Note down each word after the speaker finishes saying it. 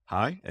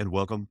Hi, and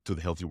welcome to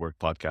the Healthy Work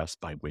Podcast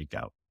by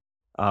Wakeout.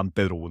 I'm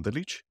Pedro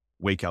Wunderlich,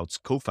 Wakeout's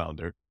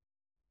co-founder,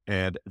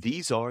 and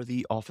these are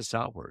the office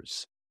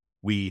hours.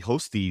 We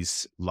host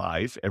these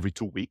live every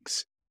 2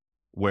 weeks,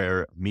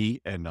 where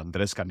me and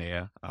Andres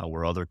Canea,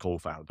 our other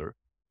co-founder,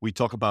 we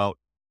talk about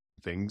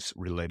things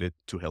related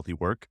to healthy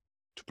work,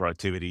 to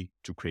productivity,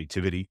 to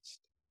creativity.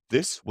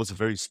 This was a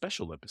very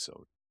special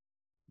episode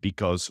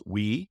because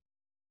we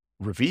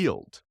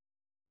revealed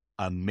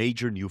a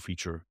major new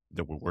feature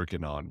that we're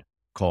working on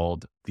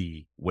called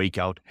the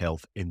Wakeout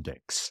Health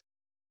Index.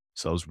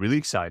 So it was really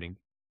exciting,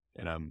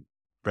 and I'm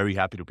very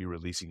happy to be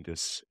releasing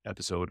this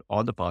episode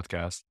on the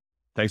podcast.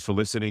 Thanks for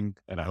listening,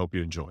 and I hope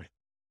you enjoy.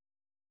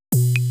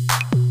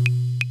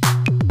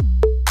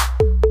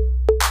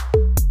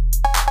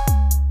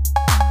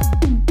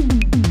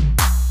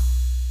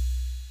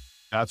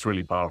 That's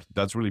really powerful.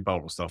 That's really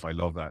powerful stuff. I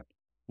love that.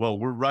 Well,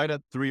 we're right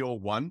at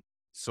 3:01.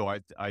 So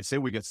I say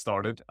we get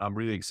started. I'm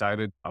really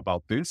excited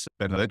about this.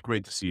 Bernadette,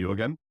 great to see you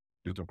again.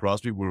 Newton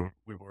Crosby,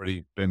 we've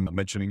already been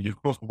mentioning you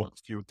a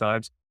few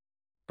times.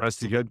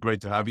 Preston, great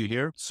to have you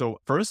here. So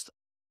first,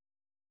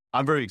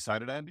 I'm very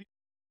excited, Andy,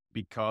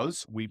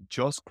 because we've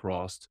just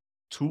crossed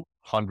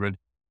 200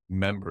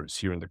 members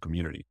here in the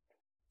community.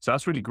 So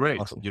that's really great,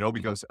 Awesome.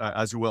 because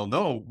as you well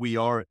know, we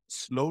are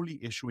slowly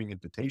issuing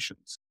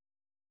invitations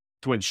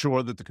to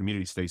ensure that the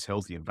community stays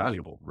healthy and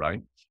valuable,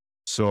 right?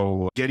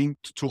 So getting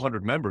to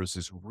 200 members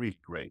is really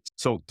great.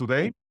 So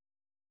today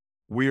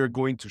we are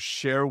going to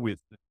share with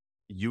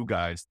you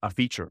guys a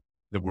feature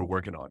that we're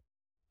working on,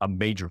 a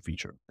major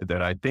feature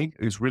that I think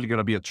is really going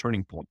to be a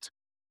turning point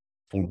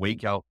for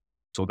Wakeout.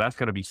 So that's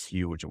going to be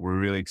huge. We're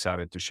really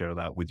excited to share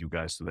that with you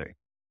guys today.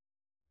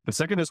 The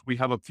second is we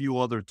have a few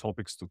other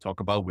topics to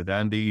talk about with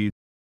Andy: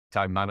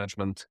 time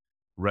management,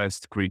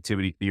 rest,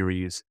 creativity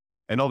theories,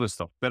 and other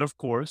stuff. But of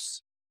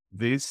course,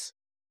 these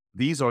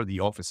are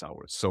the office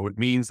hours. So it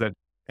means that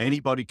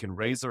anybody can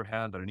raise their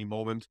hand at any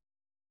moment.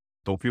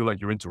 Don't feel like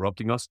you're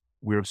interrupting us.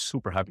 We're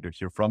super happy to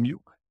hear from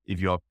you if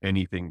you have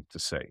anything to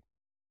say.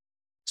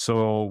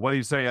 So what do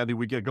you say, Andy?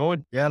 We get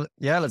going? Yeah,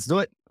 let's do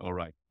it. All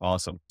right.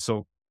 Awesome.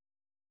 So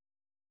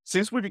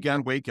since we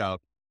began Wakeout,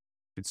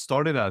 it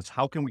started as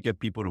how can we get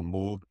people to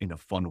move in a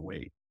fun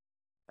way?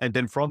 And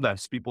then from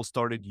that, people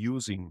started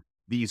using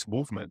these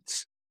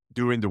movements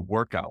during the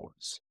work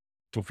hours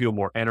to feel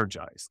more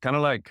energized, kind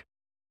of like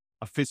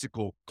a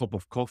physical cup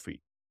of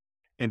coffee.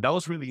 And that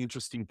was really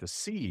interesting to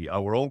see.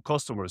 Our own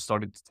customers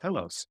started to tell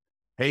us,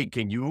 hey,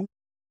 can you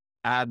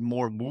add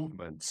more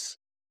movements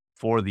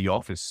for the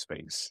office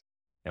space?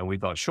 And we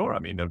thought, sure. I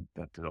mean,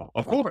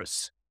 of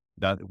course,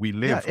 that we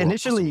live Yeah, for our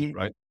customers, initially,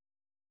 right?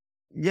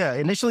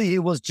 initially it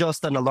was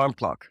just an alarm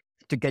clock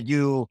to get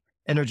you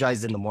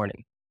energized in the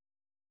morning.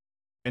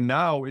 And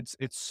now it's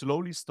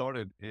slowly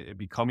started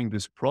becoming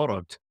this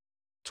product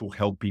to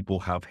help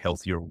people have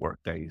healthier work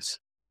days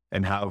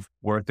and have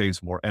work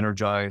days more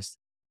energized,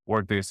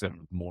 work days that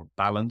are more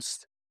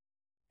balanced.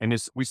 And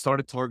we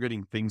started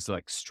targeting things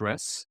like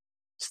stress,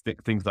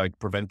 things like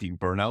preventing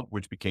burnout,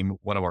 which became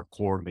one of our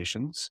core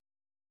missions,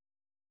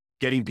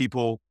 getting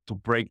people to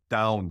break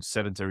down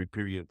sedentary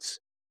periods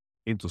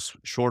into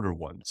shorter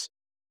ones.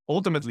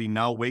 Ultimately,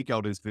 now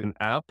Wakeout is an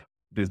app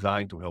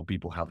designed to help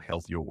people have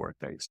healthier work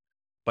days.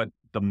 But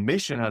the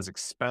mission has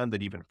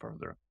expanded even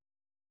further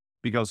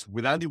because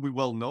with Andy, we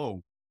well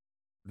know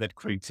that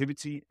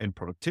creativity and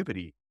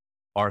productivity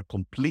are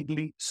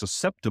completely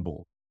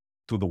susceptible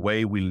to the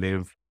way we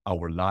live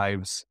our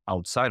lives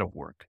outside of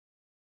work.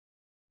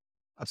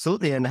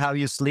 Absolutely. And how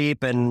you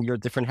sleep and your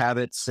different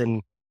habits.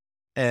 And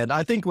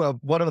I think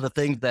one of the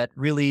things that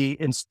really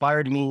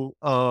inspired me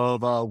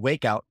of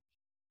Wakeout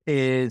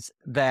is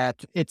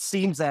that it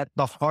seems that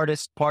the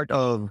hardest part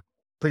of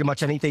pretty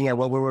much anything, and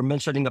what we were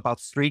mentioning about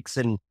streaks,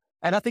 and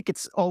I think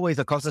it's always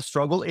a constant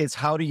struggle, is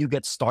how do you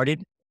get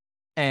started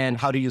and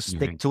how do you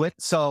stick to it?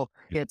 So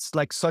it's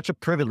like such a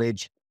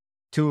privilege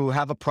to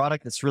have a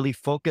product that's really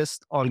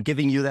focused on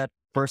giving you that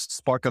first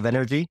spark of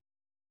energy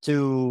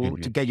to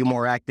get you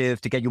more active,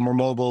 to get you more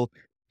mobile,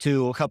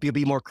 to help you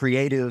be more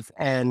creative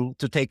and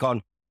to take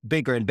on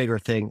bigger and bigger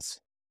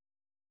things.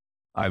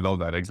 I love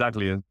that.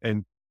 Exactly.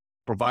 And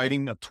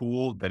providing a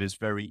tool that is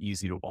very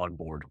easy to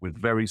onboard with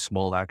very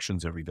small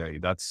actions every day.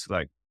 That's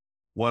like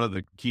one of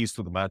the keys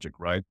to the magic,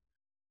 right?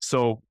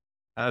 So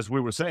as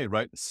we were saying,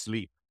 right?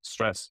 Sleep,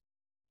 stress,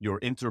 your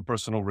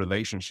interpersonal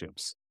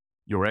relationships,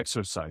 your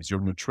exercise,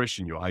 your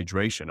nutrition, your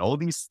hydration, all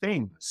these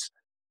things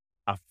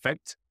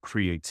affect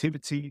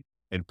creativity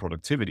and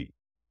productivity.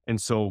 And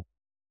so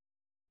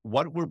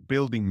what we're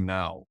building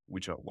now,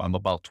 which I'm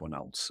about to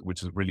announce,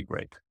 which is really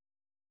great,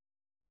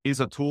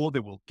 is a tool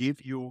that will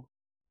give you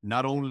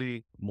not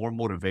only more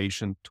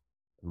motivation to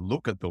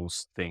look at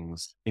those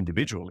things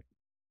individually,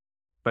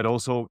 but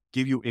also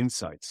give you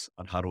insights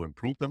on how to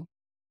improve them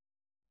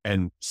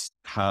and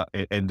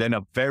then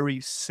a very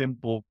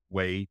simple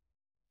way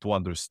to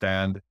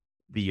understand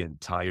the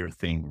entire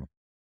thing.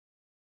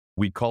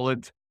 We call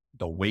it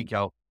the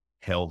Wakeout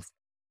Health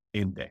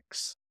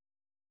Index.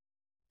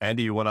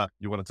 Andy, you wanna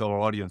tell our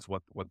audience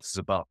what this is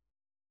about?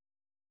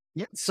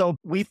 Yeah. So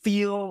we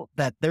feel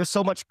that there's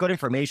so much good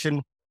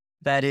information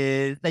that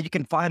you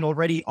can find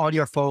already on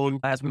your phone.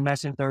 As we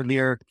mentioned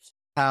earlier,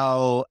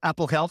 how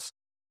Apple Health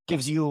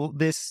gives you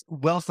this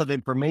wealth of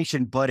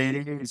information, but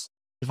it is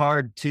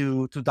hard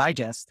to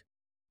digest.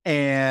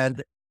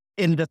 And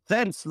in the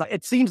sense, like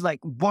it seems like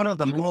one of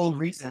the main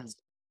reasons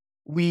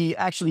we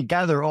actually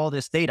gather all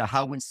this data,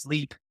 how we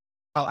sleep,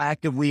 how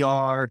active we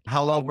are,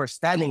 how long we're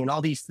standing, and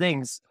all these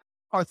things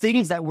are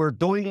things that we're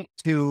doing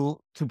to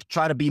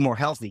try to be more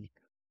healthy.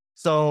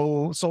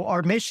 So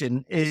our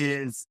mission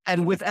is,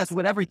 and with as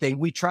with everything,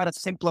 we try to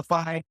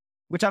simplify,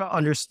 we try to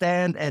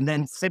understand and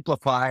then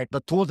simplify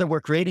the tools that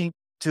we're creating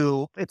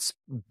to its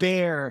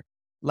bare,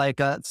 like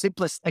a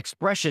simplest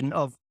expression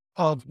of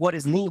what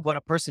is need, what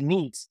a person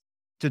needs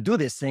to do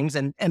these things.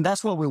 And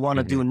that's what we want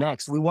to Hmm. do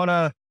next. We want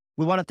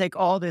to take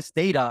all this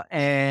data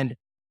and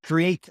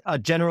create a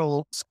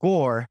general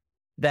score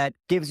that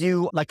gives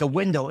you like a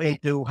window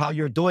into how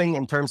you're doing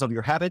in terms of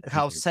your habit,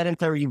 how Hmm.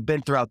 sedentary you've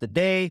been throughout the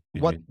day,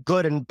 what Hmm.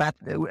 good and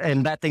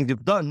bad things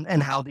you've done,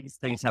 and how these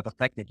things have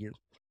affected you.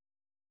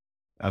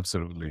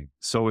 Absolutely.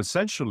 So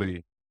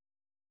essentially,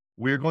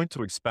 we're going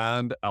to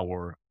expand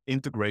our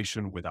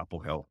integration with Apple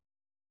Health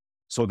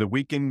so that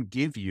we can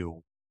give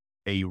you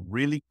a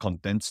really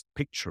condensed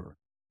picture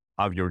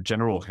of your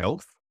general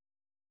health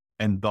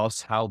and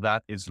thus how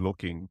that is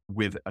looking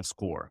with a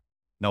score.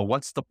 Now,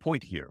 what's the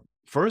point here?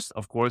 First,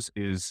 of course,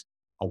 is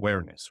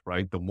awareness,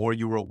 right? The more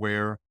you're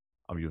aware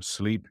of your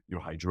sleep,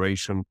 your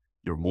hydration,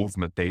 your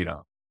movement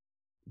data,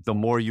 the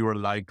more you are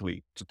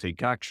likely to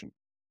take action.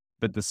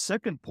 But the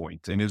second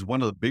point, and is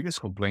one of the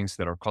biggest complaints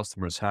that our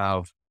customers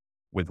have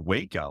with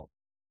Wakeout,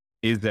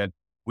 is that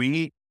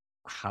we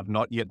have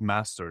not yet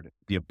mastered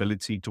the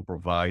ability to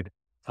provide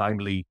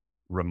timely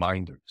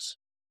reminders.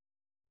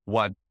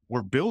 What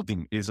we're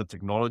building is a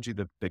technology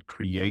that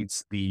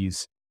creates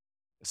these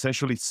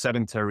essentially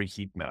sedentary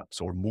heat maps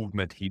or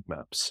movement heat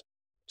maps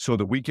so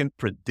that we can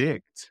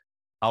predict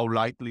how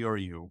likely are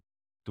you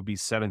to be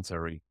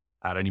sedentary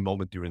at any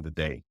moment during the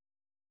day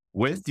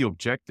with the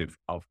objective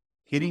of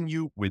hitting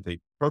you with a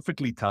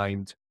perfectly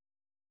timed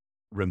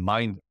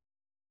reminder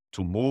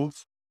to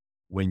move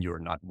when you're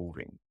not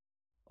moving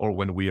or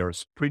when we are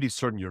pretty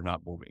certain you're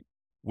not moving,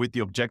 with the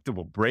objective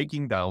of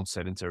breaking down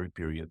sedentary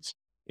periods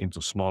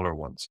into smaller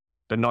ones.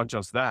 But not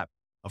just that,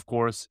 of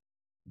course,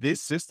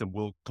 this system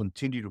will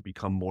continue to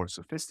become more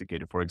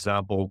sophisticated. For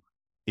example,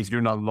 if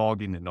you're not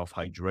logging enough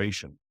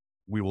hydration,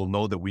 we will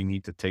know that we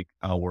need to take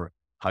our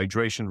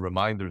hydration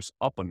reminders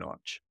up a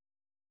notch.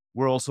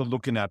 We're also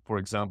looking at, for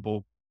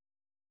example,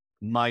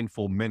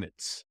 mindful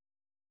minutes.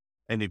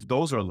 And if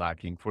those are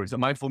lacking, for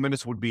example, mindful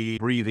minutes would be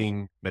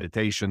breathing,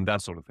 meditation,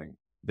 that sort of thing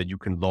that you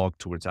can log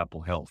towards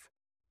Apple Health.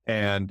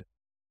 And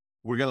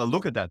we're going to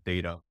look at that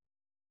data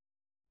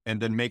and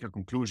then make a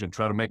conclusion,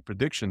 try to make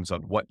predictions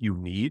on what you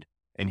need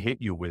and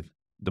hit you with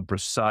the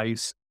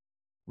precise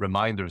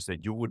reminders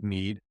that you would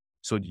need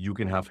so that you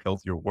can have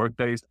healthier work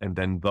days. And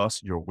then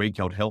thus your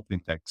Wakeout health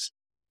index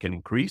can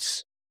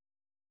increase.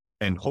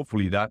 And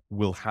hopefully that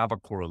will have a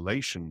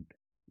correlation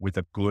with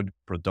a good,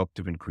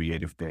 productive, and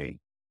creative day.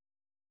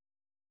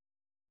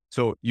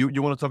 So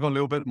you want to talk a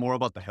little bit more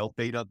about the health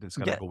data that's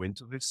going to Yeah. go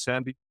into this,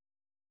 Sandy?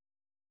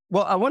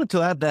 Well, I wanted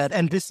to add that,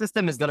 and this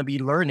system is going to be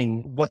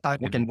learning what work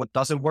Mhm. and what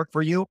doesn't work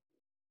for you,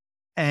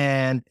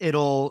 and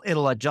it'll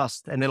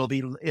adjust, and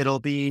it'll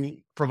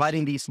be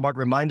providing these smart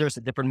reminders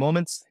at different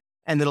moments,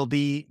 and it'll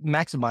be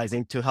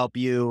maximizing to help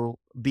you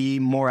be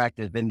more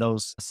active in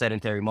those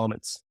sedentary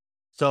moments.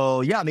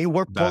 So yeah, I mean,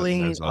 we're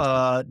pulling That's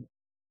awesome.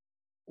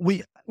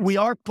 we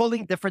are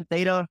pulling different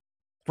data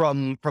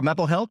from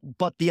Apple Health,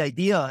 but the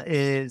idea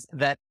is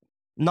that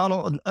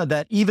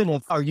that even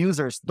if our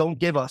users don't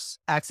give us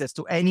access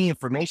to any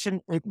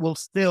information, it will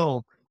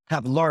still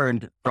have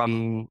learned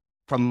from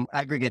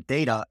aggregate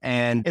data,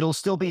 and it'll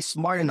still be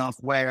smart enough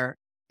where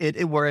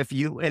where if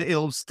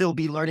it'll still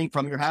be learning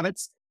from your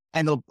habits,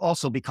 and it'll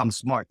also become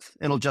smart.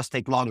 It'll just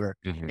take longer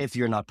Mhm. if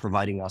you're not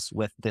providing us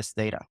with this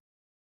data.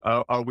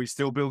 Are we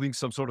still building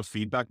some sort of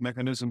feedback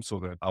mechanism so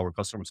that our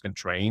customers can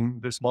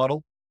train this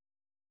model?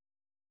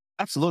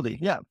 Absolutely.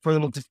 Yeah. For the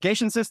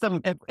notification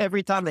system,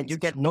 every time that you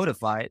get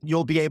notified,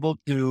 you'll be able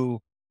to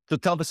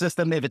tell the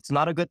system if it's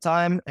not a good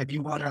time, if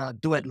you want to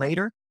do it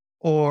later,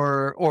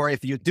 or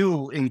if you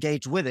do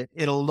engage with it,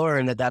 it'll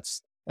learn that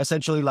that's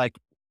essentially like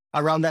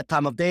around that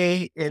time of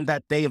day in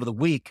that day of the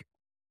week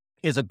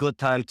is a good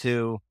time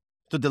to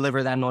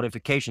deliver that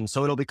notification.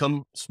 So it'll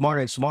become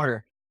smarter and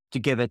smarter to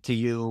give it to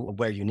you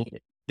where you need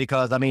it.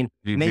 Because I mean,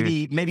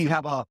 Mhm. maybe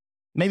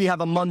you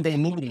have a Monday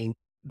meeting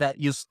that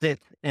you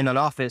sit in an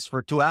office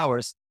for 2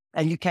 hours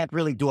and you can't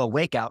really do a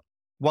wake out.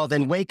 Well,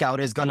 then wake out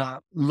is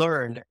gonna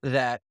learn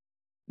that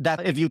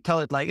if you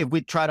tell it, like if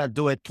we try to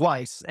do it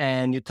twice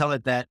and you tell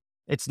it that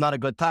it's not a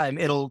good time,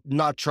 it'll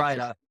not try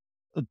to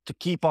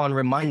keep on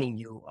reminding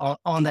you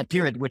on that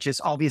period, which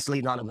is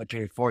obviously not a good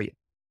period for you.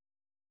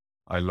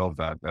 I love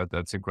that.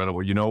 That's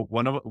incredible. You know,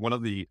 one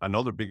of the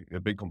another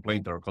big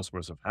complaint that our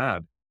customers have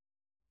had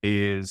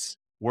is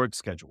work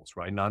schedules,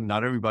 right?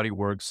 Not everybody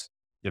works,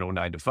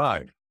 9 to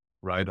 5.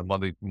 right? A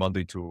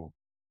Monday to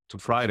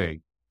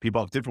Friday.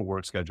 People have different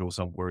work schedules.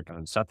 Some work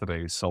on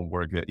Saturdays, some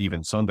work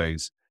even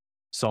Sundays,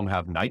 some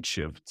have night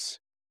shifts.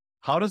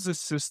 How does this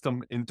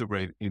system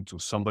integrate into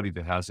somebody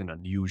that has an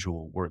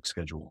unusual work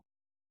schedule?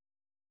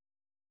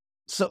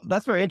 So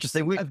that's very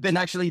interesting. We've been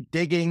actually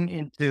digging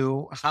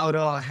into how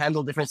to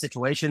handle different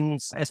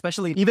situations,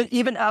 especially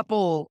even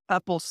Apple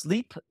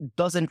Sleep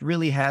doesn't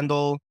really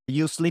handle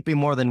you sleeping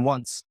more than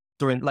once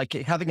during like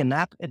having a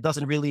nap. It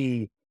doesn't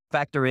really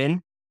factor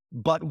in,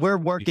 but we're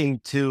working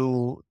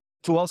to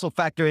also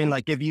factor in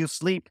like if you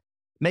sleep,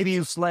 maybe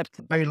you slept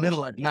very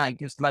little at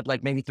night, you slept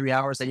like maybe 3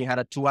 hours and you had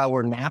a 2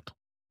 hour nap,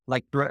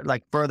 like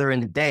further in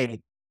the day.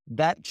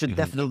 That should Mhm.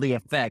 definitely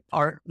affect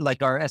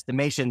our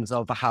estimations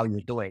of how you're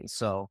doing.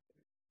 So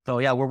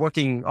yeah, we're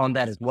working on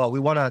that as well. We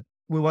want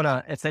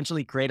to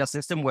essentially create a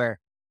system where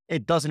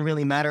it doesn't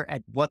really matter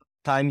at what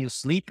time you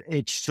sleep.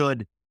 It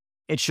should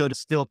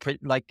still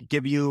like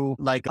give you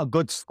like a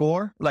good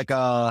score, like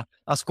a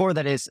score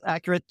that is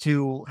accurate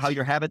to how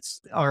your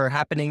habits are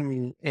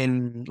happening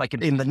in like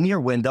in the near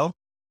window,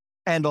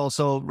 and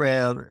also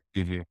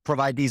Mhm.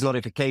 provide these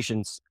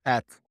notifications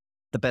at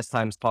the best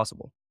times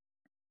possible.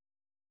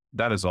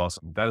 That is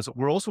awesome.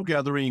 We're also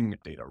gathering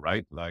data,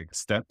 right? Like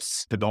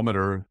steps,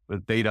 pedometer,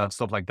 data,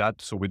 stuff like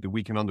that. So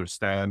we can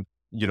understand,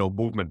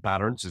 movement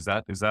patterns. Is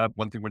that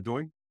one thing we're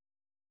doing?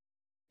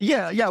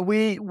 Yeah.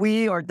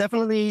 We are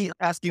definitely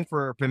asking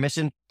for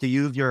permission to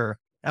use your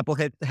Apple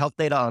Health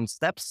data on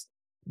steps.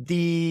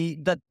 The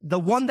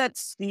one that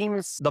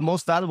seems the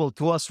most valuable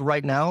to us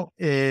right now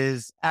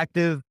is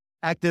active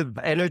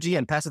energy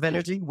and passive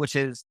energy, which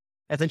is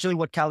essentially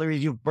what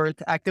calories you've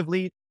burnt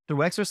actively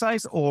through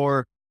exercise,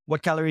 or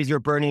what calories you're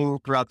burning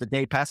throughout the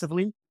day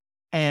passively,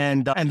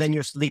 and then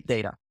your sleep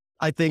data.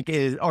 I think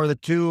are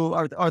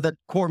the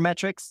core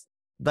metrics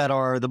that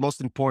are the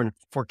most important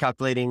for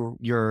calculating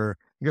your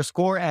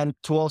score, and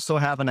to also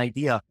have an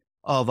idea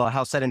of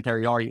how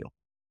sedentary are you.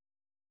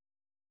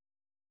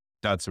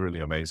 That's really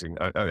amazing.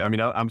 I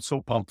mean, I'm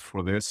so pumped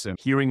for this. And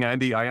hearing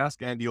Andy, I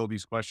ask Andy all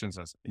these questions,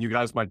 and you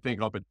guys might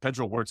think, oh, but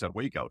Pedro works at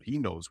Wakeout. He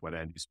knows what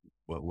Andy's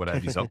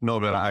up. No,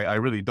 but I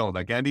really don't.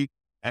 Like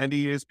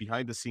Andy is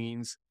behind the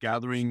scenes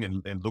gathering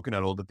and looking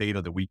at all the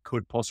data that we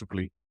could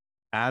possibly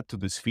add to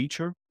this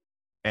feature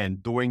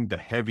and doing the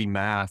heavy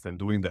math and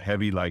doing the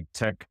heavy like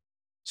tech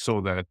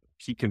so that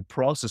he can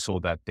process all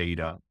that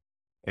data.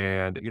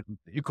 And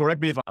you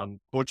correct me if I'm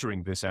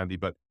butchering this, Andy,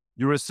 but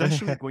you're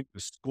essentially going to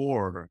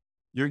score.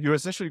 You're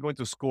essentially going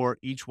to score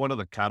each one of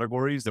the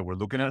categories that we're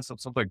looking at,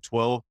 something like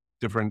 12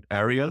 different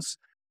areas,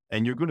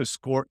 and you're going to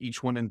score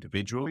each one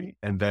individually,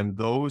 and then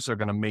those are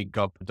going to make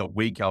up the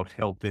Wakeout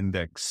Health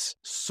Index,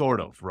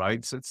 sort of,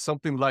 right? So it's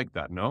something like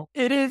that, no?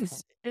 It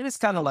is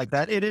kind of like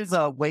that. It is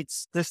a weight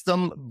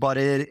system, but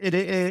it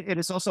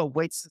is also a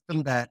weight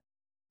system that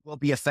will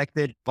be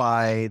affected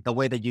by the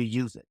way that you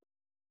use it.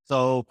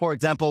 So, for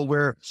example,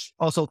 we're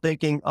also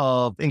thinking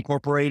of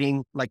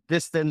incorporating like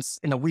distance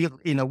in a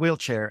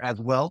wheelchair as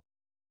well,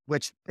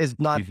 which is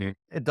not Mhm.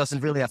 it doesn't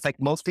really affect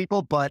most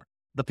people, but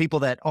the people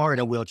that are in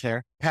a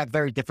wheelchair have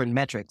very different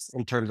metrics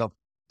in terms of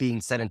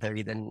being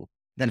sedentary than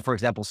for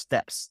example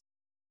steps.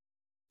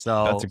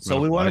 That's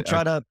So we incredible. want to I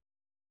try to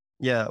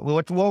yeah we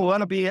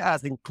want to be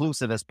as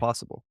inclusive as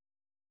possible.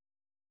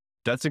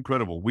 That's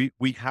incredible.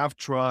 We have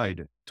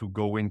tried to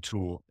go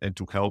into and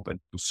to help and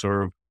to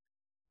serve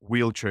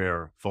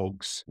wheelchair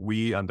folks.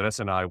 Andres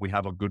and I, we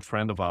have a good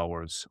friend of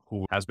ours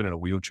who has been in a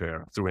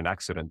wheelchair through an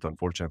accident,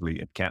 unfortunately,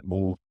 and can't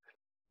move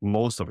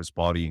most of his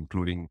body,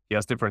 including he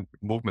has different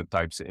movement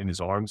types in his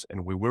arms.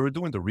 And we were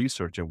doing the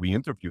research and we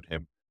interviewed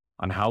him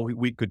on how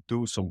we could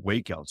do some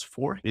wakeouts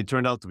for him. It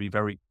turned out to be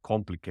very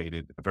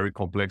complicated, very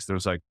complex.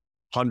 There's like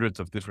hundreds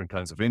of different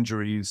kinds of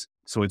injuries.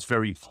 So it's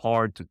very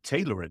hard to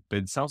tailor it. But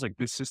it sounds like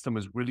this system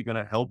is really going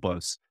to help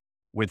us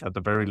with, at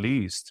the very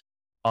least,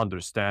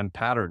 understand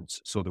patterns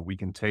so that we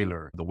can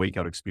tailor the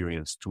wakeout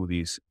experience to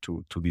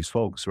these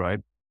folks, right?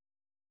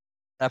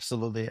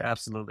 Absolutely,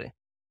 absolutely.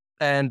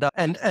 And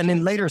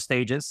in later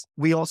stages,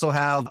 we also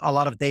have a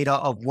lot of data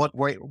of what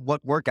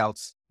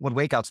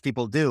wakeouts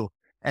people do,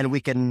 and we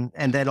can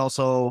and then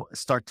also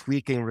start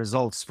tweaking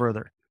results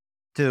further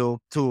to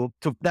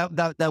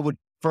that would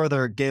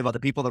further give other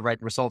people the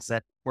right results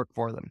that work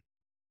for them.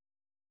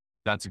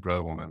 That's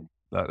incredible, man.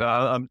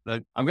 I'm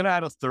going to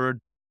add a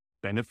third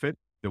benefit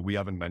that we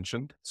haven't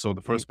mentioned. So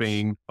the Mm. first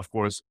being, of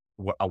course,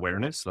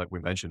 awareness, like we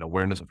mentioned,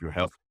 awareness of your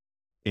health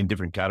in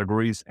different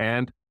categories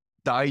and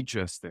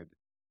digest it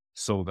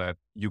so that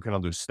you can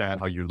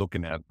understand how you're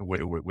looking at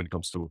when it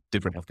comes to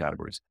different health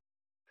categories.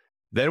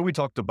 Then we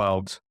talked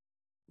about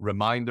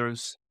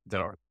reminders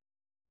that are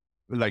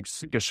like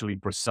freakishly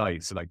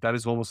precise. Like that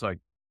is almost like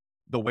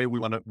the way we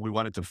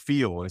want it to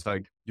feel. It's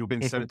like you've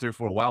been sedentary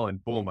for a while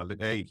and boom,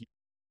 hey,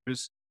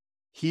 here's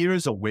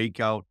here's a wake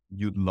out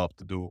you'd love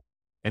to do.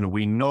 And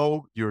we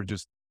know you've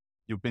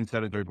been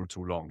sedentary for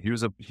too long.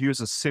 Here's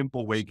a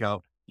simple wake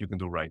out you can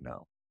do right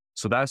now.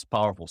 So that's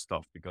powerful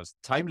stuff because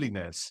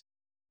timeliness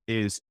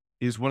is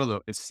one of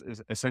the it's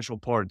essential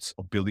parts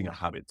of building a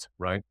habit,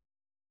 right?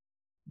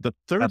 The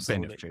third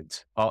Absolutely.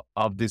 benefit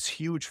of this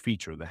huge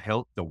feature, the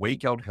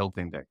Wakeout Health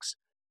Index,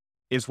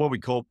 is what we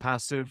call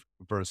passive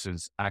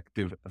versus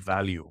active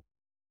value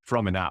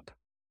from an app.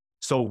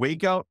 So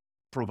Wakeout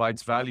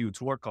provides value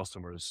to our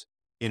customers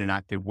in an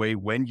active way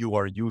when you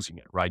are using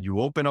it, right? You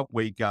open up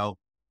Wakeout,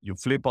 you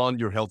flip on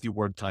your healthy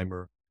word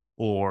timer,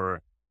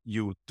 or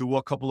you do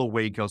a couple of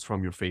wakeouts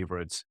from your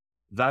favorites.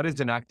 That is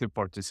an active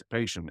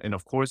participation. And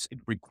of course, it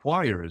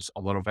requires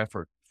a lot of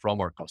effort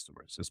from our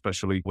customers,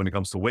 especially when it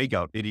comes to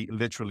Wakeout. It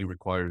literally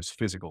requires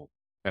physical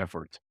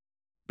effort.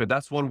 But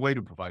that's one way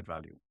to provide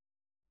value.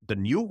 The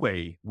new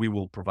way we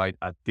will provide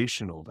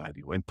additional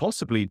value, and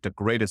possibly the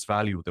greatest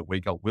value that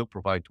Wakeout will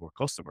provide to our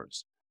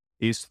customers,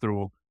 is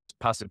through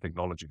passive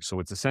technology. So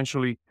it's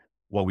essentially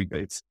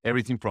it's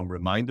everything from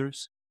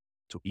reminders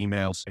to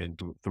emails and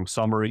through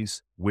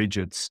summaries,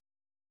 widgets,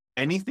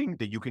 anything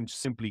that you can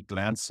simply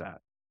glance at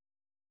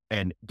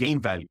and gain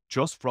value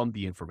just from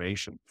the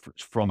information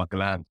from a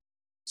glance.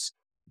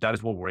 That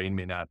is what we're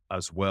aiming at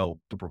as well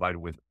to provide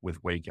with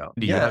Wakeout.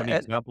 Do you have Yeah. any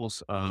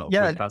examples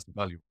Yeah. with passive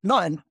value? No,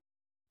 and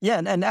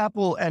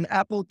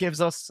Apple gives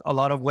us a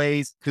lot of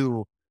ways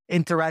to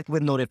interact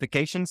with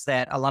notifications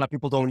that a lot of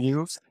people don't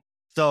use.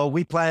 So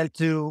we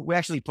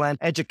actually plan to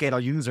educate our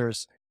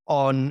users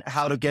on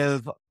how to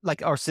give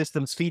like our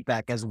system's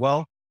feedback as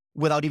well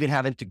without even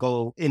having to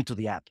go into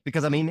the app.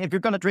 Because I mean, if you're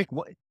going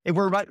to if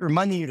we're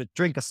reminding you to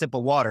drink a sip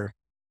of water,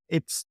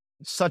 it's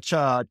such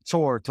a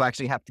chore to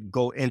actually have to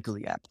go into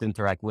the app to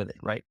interact with it,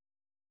 right?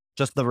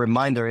 Just the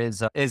reminder is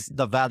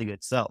the value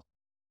itself.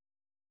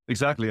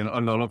 Exactly. And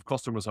a lot of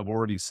customers have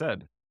already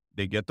said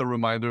they get the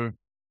reminder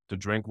to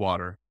drink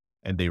water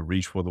and they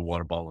reach for the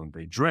water bottle and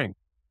they drink.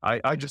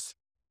 I just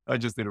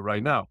did it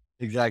right now.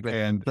 Exactly.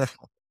 And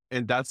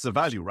and that's the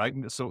value, right?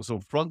 So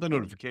from the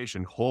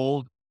notification,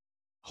 hold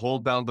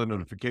down the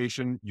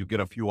notification, you get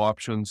a few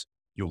options,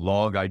 you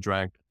log, I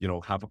drank,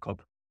 half a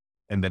cup,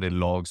 and then it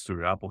logs to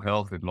your Apple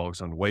Health, it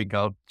logs on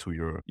Wakeout to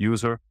your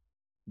user.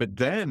 But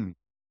then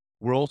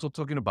we're also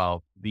talking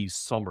about these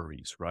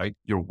summaries, right?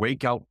 Your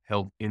Wakeout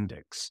Health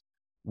Index,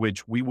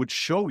 which we would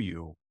show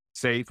you,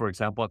 say, for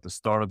example, at the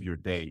start of your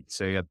day,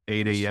 say at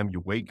 8 a.m., you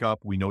wake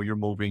up, we know you're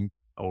moving,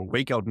 or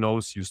Wakeout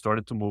knows you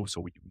started to move.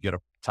 So we get a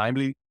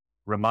timely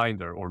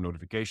reminder or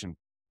notification,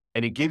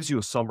 and it gives you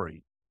a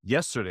summary.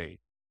 Yesterday,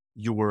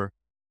 you were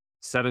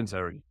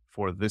sedentary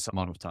for this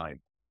amount of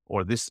time,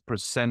 or this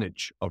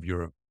percentage of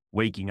your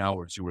waking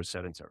hours, you were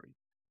sedentary.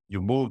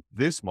 You moved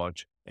this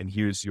much, and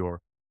here's your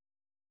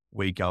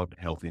Wakeout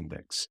Health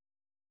Index,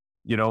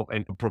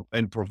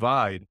 and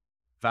provide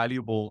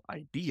valuable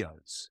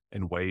ideas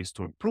and ways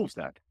to improve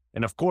that.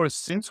 And of course,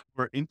 since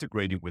we're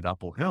integrating with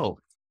Apple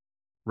Health,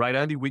 right,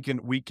 Andy, we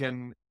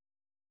can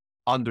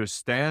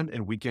understand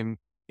and we can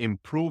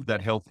improve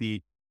that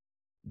Wakeout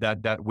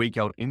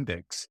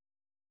index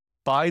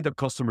by the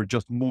customer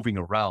just moving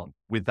around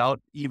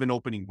without even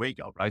opening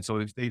Wakeout, right? So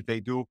if they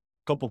do a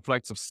couple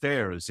flights of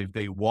stairs, if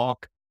they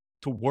walk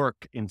to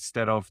work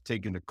instead of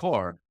taking the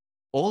car,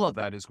 all of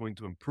that is going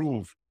to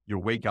improve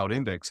your Wakeout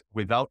index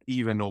without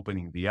even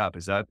opening the app.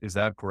 Is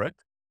that correct?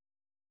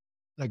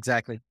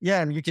 Exactly.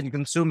 Yeah, and you can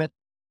consume it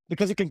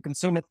because you can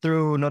consume it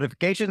through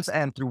notifications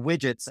and through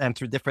widgets and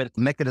through different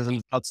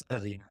mechanisms outside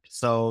of the app.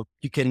 So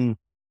you can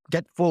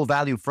get full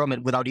value from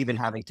it without even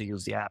having to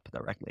use the app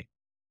directly.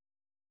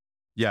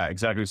 Yeah,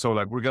 exactly. So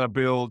like we're gonna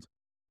build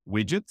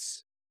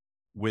widgets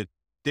with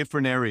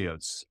different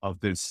areas of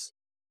this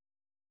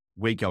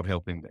Wakeout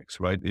Health Index,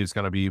 right? It's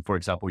gonna be, for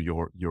example,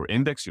 your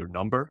index, your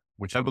number,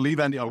 which I believe,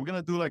 Andy, are we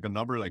gonna do like a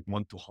number like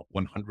 1 to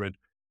 100,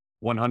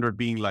 100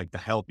 being like the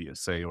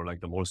healthiest, say, or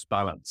like the most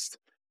balanced?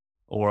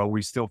 Or are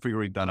we still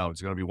figuring that out?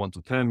 It's gonna be 1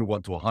 to 10,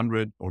 1 to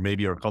 100, or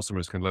maybe our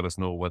customers can let us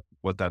know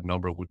what that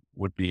number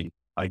would be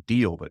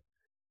ideal, but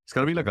it's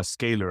gonna be like a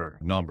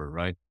scalar number,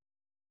 right?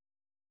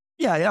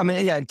 Yeah, yeah. I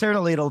mean, yeah,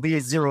 internally it'll be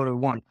 0 to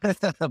 1, but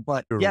Zero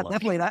to yeah, one.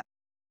 definitely that.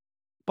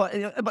 But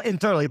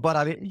internally, but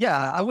I mean,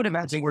 yeah, I would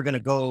imagine we're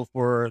gonna go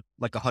for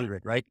like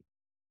 100, right,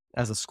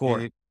 as a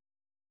score.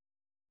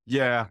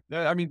 Yeah,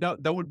 I mean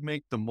that would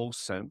make the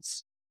most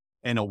sense.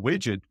 And a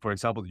widget, for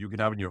example, you can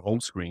have in your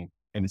home screen,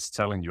 and it's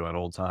telling you at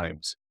all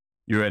times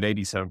you're at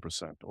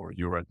 87%, or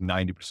you're at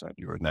 90%,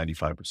 you're at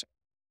 95%.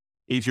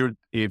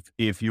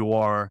 If you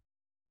are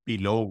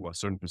below a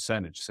certain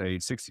percentage, say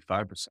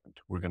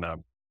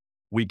 65%,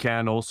 we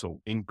can also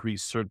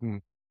increase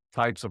certain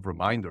types of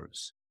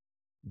reminders,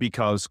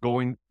 because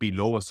going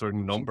below a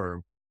certain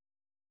number,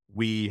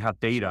 we have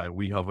data and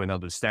we have an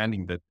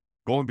understanding that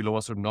going below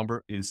a certain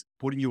number is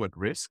putting you at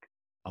risk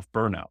of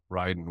burnout,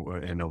 right?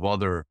 And of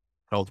other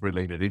health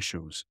related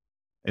issues.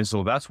 And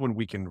so that's when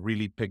we can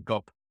really pick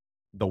up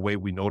the way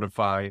we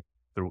notify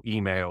through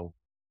email,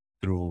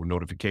 through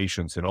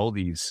notifications, and all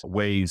these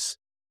ways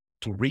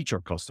to reach our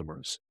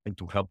customers and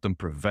to help them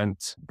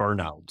prevent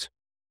burnout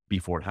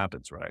before it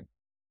happens, right?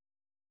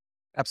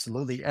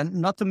 Absolutely, and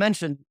not to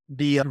mention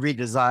the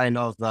redesign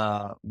of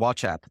the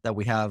watch app that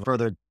we have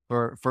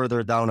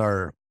further down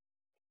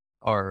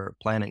our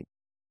planning,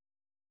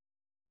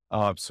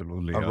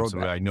 Absolutely, our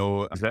absolutely. roadmap. I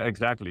know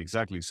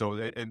exactly. So,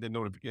 and the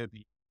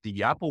notification.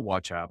 the Apple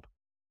Watch app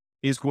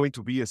is going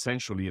to be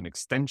essentially an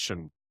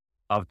extension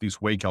of this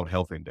Wakeout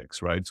Health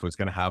Index, right? So it's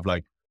going to have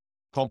like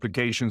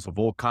complications of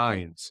all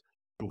kinds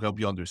to help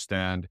you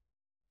understand,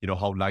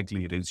 how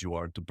likely it is you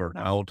are to burn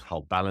out,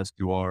 how balanced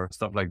you are,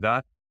 stuff like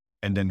that.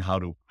 And then how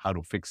to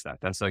fix that.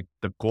 That's like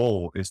the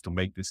goal is to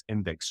make this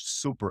index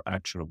super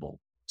actionable.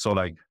 So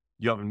like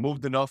you haven't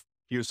moved enough,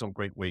 here's some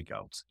great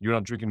wakeouts. You're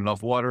not drinking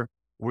enough water,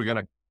 we're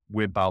gonna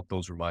whip out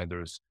those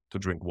reminders to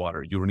drink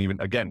water. You don't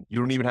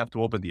even have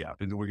to open the app.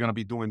 We're gonna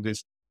be doing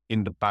this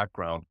in the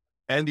background.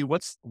 Andy,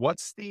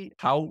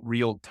 how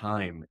real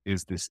time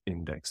is this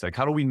index? Like,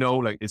 how do we know,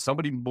 like, is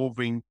somebody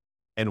moving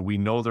and we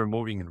know they're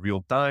moving in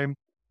real time?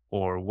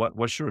 Or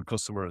what should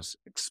customers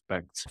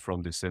expect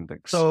from this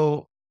index?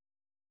 So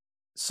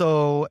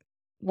So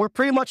we're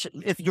pretty much,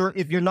 if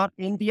you're not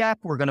in the app,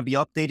 we're going to be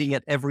updating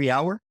it every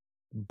hour,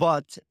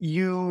 but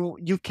you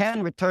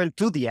can return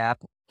to the app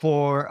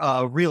for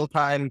a real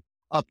time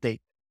update.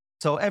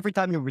 So every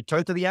time you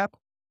return to the app,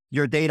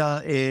 your data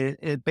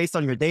based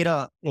on your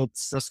data,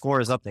 the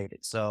score is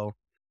updated. So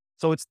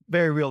it's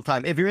very real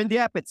time. If you're in the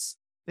app, it's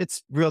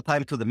real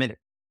time to the minute.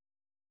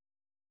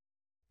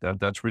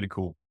 That's really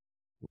cool.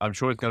 I'm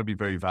sure it's going to be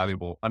very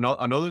valuable.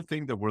 Another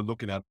thing that we're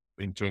looking at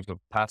in terms of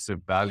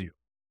passive value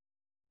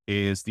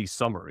is the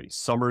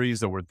summaries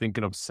that we're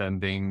thinking of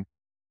sending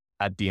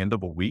at the end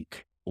of a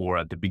week or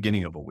at the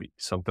beginning of a week.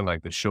 Something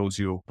like that shows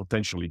you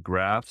potentially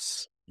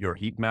graphs, your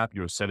heat map,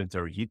 your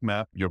sedentary heat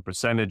map, your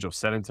percentage of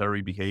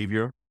sedentary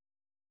behavior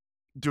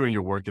during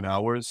your working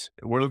hours.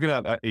 We're looking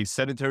at a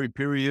sedentary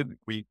period.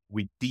 We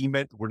deem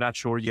it. We're not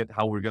sure yet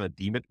how we're going to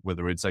deem it,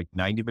 whether it's like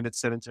 90 minutes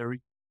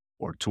sedentary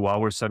or 2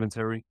 hours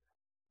sedentary,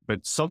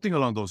 but something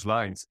along those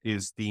lines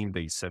is deemed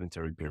a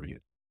sedentary period.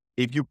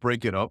 If you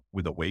break it up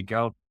with a wake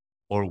out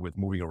or with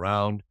moving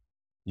around,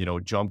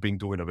 jumping,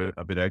 doing a bit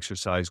of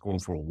exercise, going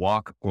for a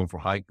walk, going for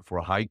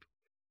a hike,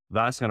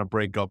 that's going to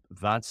break up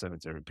that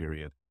sedentary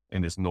period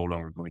and it's no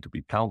longer going to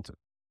be counted.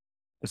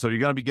 So you're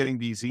going to be getting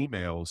these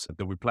emails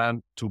that we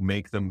plan to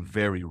make them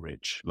very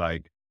rich,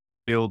 like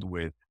filled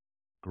with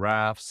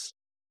graphs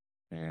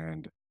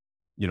and,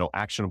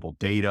 actionable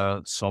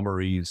data,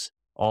 summaries.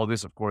 All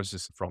this, of course,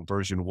 is from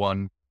version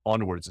 1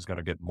 onwards. Is going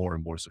to get more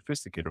and more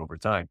sophisticated over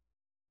time.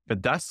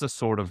 But that's the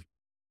sort of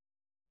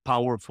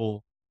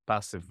powerful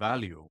passive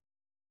value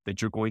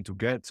that you're going to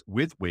get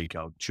with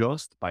Wakeout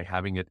just by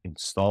having it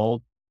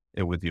installed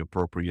and with the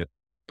appropriate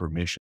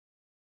permission.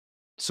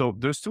 So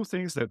there's two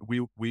things that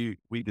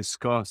we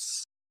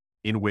discuss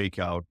in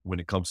Wakeout when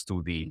it comes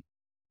to the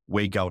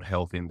Wakeout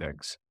Health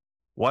Index.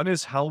 One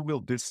is, how will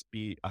this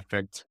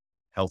affect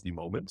healthy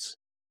moments,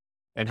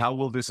 and how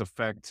will this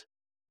affect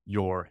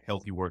your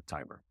healthy work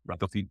timer? Right,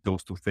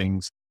 those two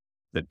things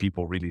that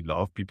people really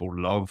love. People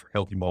love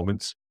healthy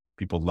moments.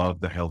 People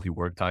love the healthy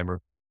work timer.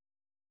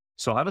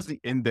 So how does the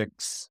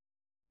index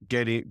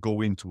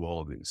go into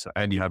all of this?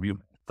 Andy, have you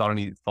thought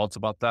any thoughts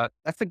about that?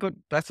 That's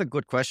a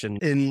good question.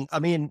 And I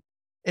mean,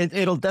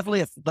 it'll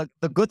definitely,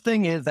 the good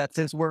thing is that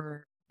since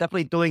we're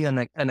definitely doing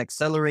an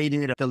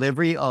accelerated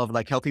delivery of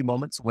like healthy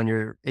moments when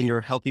you're in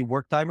your healthy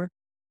work timer,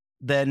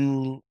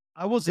 then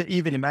I wasn't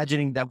even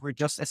imagining that we're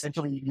just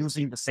essentially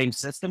using the same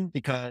system,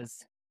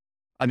 because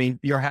I mean,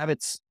 your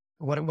habits,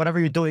 whatever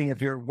you're doing,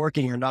 if you're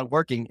working or not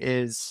working,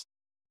 is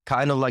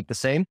kind of like the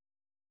same.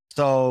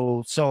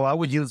 So I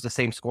would use the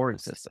same scoring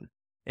system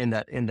in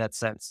that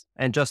sense,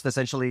 and just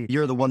essentially,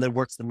 you're the one that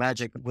works the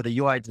magic with a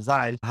UI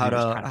design, how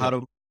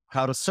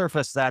to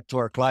surface that to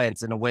our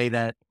clients in a way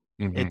that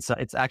Mhm.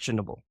 it's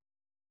actionable.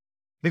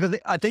 Because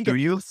I think Do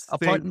you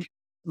apart, think,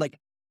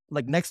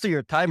 like next to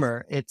your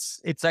timer,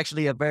 it's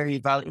actually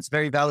it's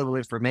very valuable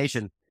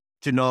information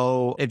to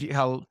know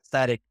how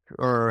static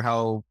or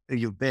how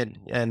you've been,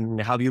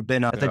 and how you've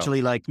been yeah,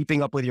 essentially like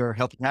keeping up with your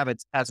healthy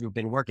habits as you've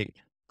been working,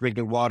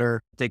 drinking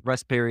water, take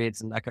rest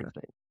periods, and that kind of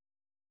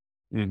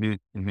thing.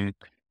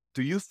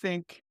 do you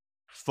think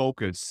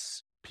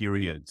focus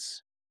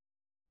periods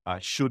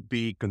should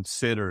be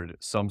considered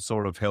some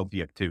sort of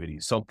healthy activity,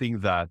 something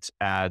that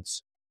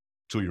adds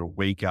to your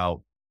wake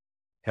out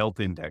health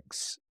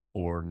index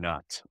or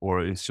not?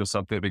 Or it's just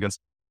something, because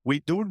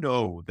we do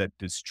know that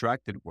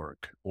distracted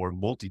work or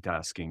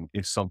multitasking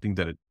is something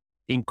that it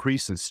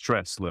increases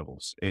stress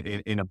levels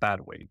in a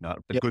bad way, not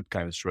a Yep. good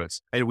kind of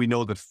stress. And we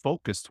know that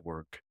focused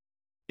work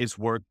is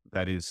work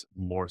that is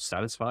more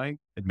satisfying.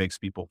 It makes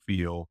people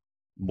feel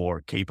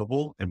more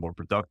capable and more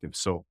productive.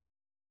 So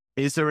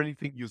is there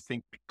anything you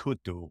think we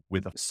could do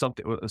with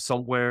something,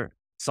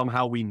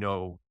 somehow we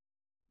know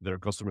that our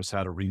customers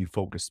had a really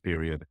focused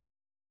period,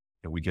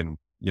 and we can,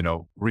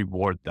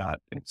 reward that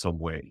in some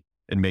way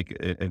and make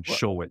it and Well,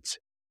 show it?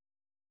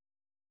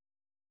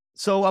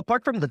 so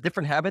apart from the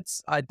different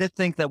habits, I did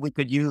think that we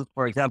could use,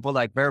 for example,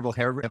 like variable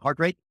heart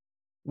rate,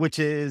 which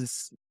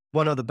is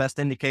one of the best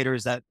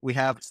indicators that we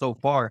have so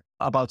far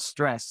about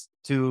stress,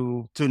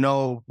 to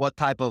know what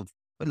type of,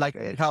 like,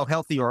 how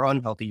healthy or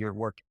unhealthy your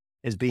work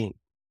is being.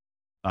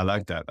 I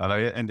like that.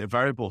 And the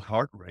variable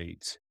heart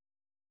rate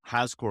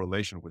has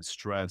correlation with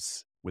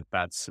stress with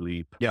bad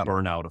sleep, Yeah.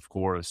 burnout, of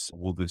course,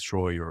 will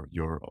destroy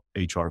your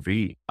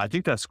HRV. I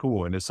think that's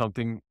cool. And it's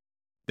something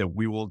that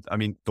we will, I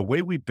mean, the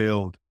way we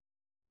build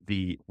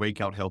the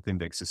Wakeout Health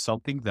Index is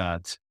something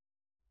that,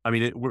 I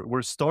mean,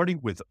 we're starting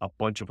with a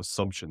bunch of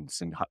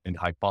assumptions and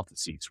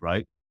hypotheses,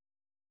 right?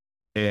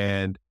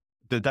 And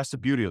that's the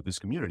beauty of this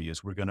community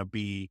is we're going to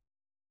be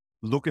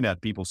looking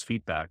at people's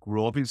feedback. We're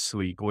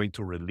obviously going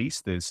to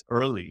release this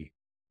early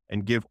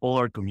and give all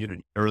our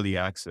community early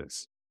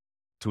access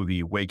to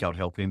the Wakeout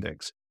Health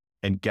Index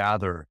and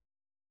gather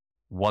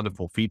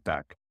wonderful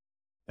feedback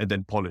and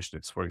then polish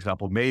this. For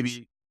example,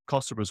 maybe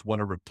customers want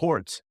to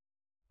report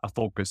a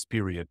focused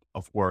period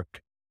of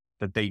work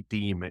that they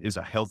deem is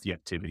a healthy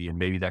activity. And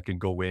maybe that can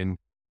go in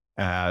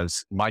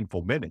as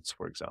mindful minutes,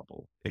 for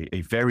example,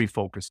 a very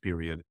focused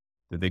period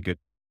that they could,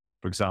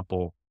 for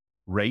example,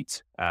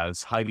 rate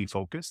as highly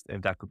focused,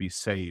 and that could be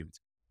saved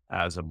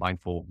as a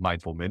mindful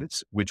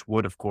minutes, which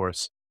would, of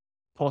course,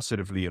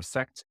 positively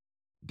affect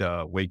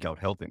the Wake Out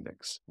Health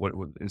Index.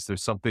 Is there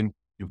something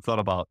you've thought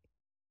about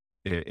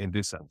in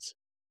this sense?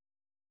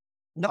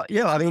 No,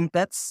 yeah, I mean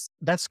that's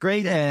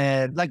great.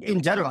 And like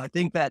in general, I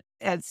think that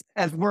as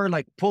we're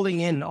like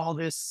pulling in all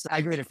this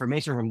aggregate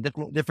information from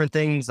different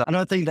things,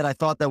 another thing that I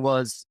thought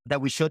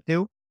that we should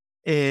do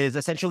is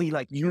essentially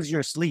like use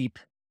your sleep,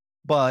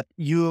 but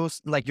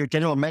use like your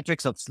general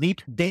metrics of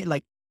sleep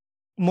like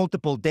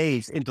multiple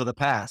days into the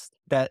past.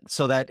 That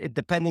so that it,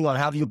 depending on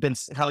how you've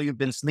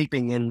been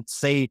sleeping in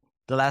say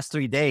the last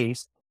 3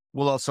 days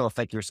will also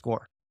affect your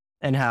score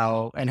and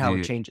how it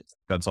Yeah, changes.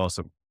 that's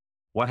awesome.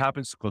 What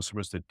happens to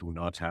customers that do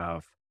not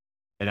have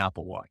an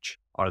Apple Watch?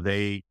 Are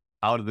they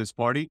out of this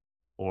party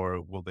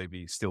or will they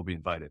still be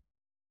invited?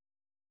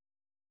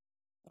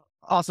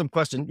 Awesome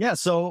question. Yeah.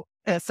 So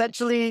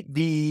essentially,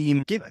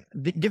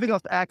 giving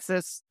us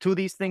access to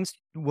these things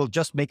will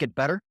just make it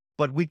better,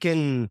 but we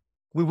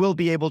will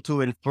be able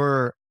to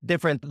infer a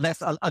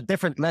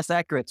different, less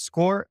accurate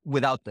score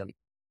without them.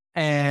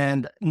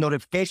 And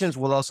notifications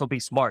will also be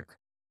smart,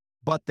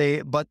 but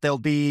they'll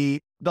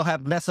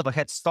have less of a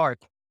head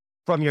start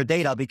from your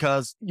data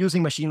because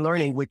using machine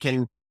learning, we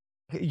can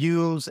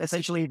use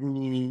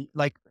essentially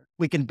like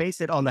we can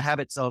base it on the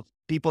habits of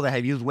people that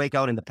have used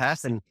Wakeout in the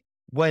past. And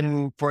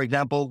when, for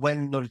example,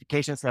 when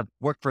notifications have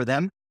worked for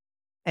them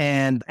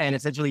and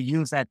essentially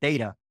use that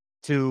data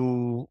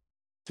to,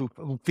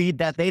 to feed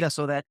that data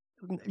so that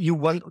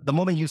the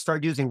moment you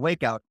start using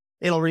Wakeout,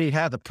 it'll already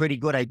have a pretty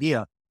good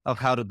idea of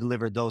how to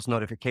deliver those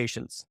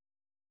notifications.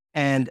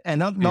 And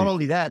not Mm,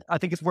 only that, I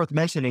think it's worth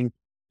mentioning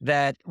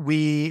that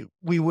we're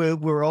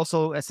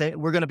also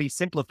we're going to be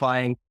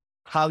simplifying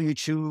how you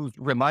choose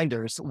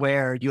reminders,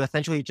 where you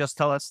essentially just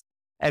tell us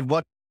at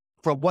what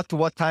from what to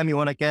what time you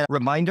want to get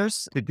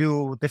reminders to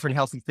do different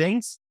healthy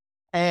things,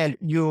 and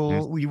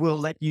mm, we will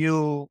let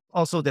you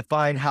also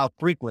define how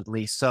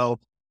frequently. So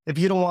if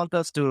you don't want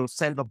us to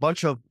send a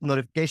bunch of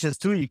notifications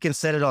to you, you can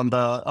set it on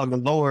the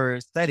lower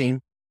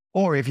setting,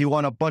 or if you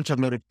want a bunch of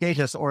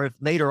notifications, or if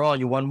later on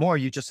you want more,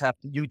 you just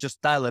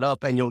dial it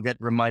up and you'll get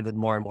reminded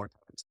more and more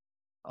times.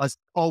 As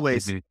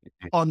always, mhm,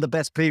 mhm. on the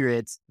best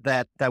periods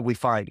that we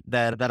find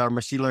that our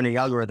machine learning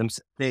algorithms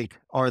think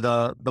are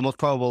the most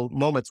probable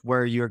moments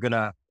where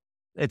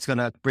it's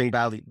gonna bring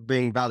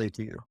value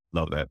to you.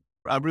 Love that.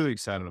 I'm really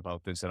excited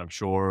about this, and I'm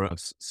sure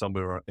some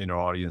in our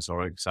audience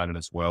are excited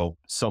as well.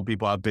 Some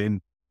people have been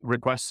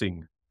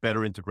requesting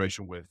better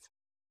integration with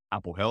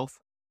Apple Health.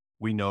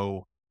 We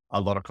know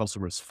a lot of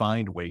customers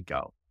find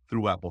Wakeout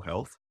through Apple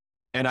Health.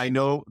 And I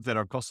know that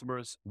our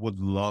customers would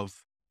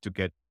love to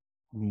get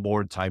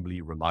more timely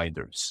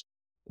reminders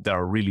that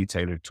are really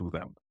tailored to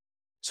them.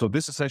 So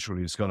this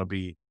essentially is going to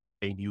be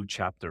a new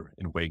chapter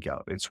in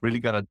Wakeout. It's really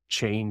going to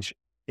change,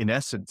 in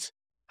essence,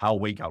 how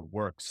Wakeout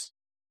works,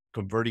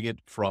 converting it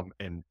from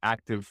an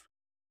active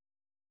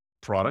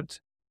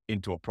product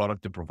into a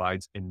product that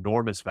provides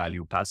enormous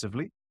value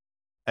passively.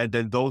 And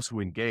then those who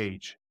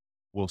engage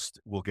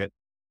will get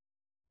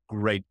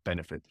great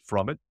benefit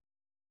from it.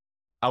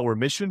 Our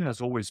mission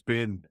has always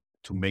been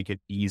to make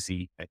it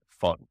easy and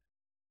fun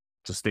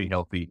to stay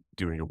healthy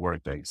during your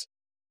work days.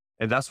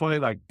 And that's why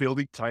like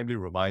building timely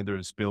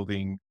reminders,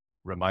 building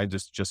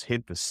reminders to just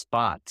hit the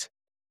spot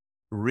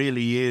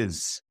really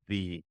is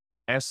the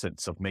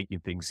essence of making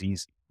things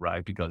easy,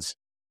 right? Because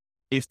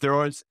if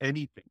there is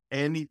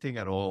anything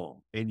at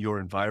all in your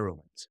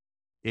environment,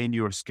 in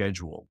your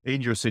schedule,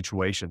 in your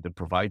situation that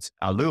provides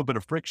a little bit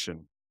of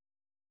friction,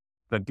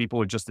 then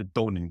people just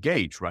don't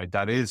engage, right?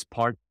 That is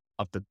part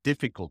of the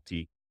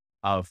difficulty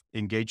of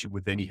engaging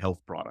with any health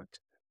product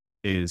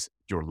is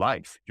your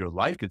life. Your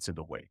life gets in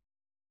the way.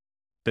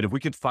 But if we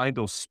can find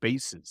those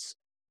spaces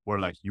where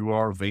like you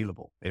are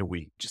available and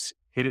we just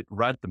hit it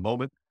right at the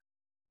moment,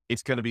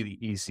 it's going to be the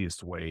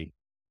easiest way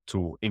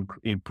to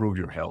improve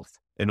your health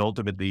and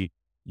ultimately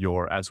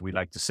your, as we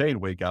like to say in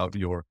Wake Out,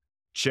 your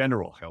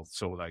general health.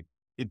 So like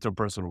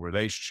interpersonal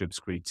relationships,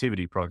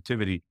 creativity,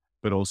 productivity,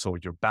 but also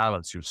your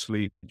balance, your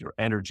sleep, your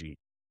energy,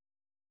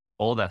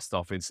 all that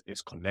stuff is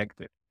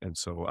connected. And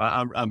so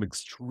I'm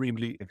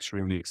extremely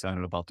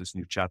excited about this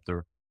new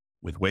chapter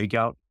with Wake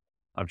Out.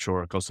 I'm sure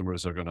our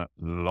customers are going to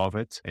love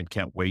it and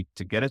can't wait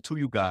to get it to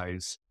you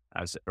guys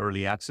as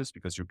early access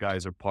because you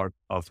guys are part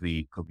of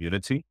the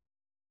community.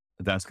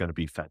 That's going to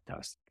be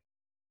fantastic.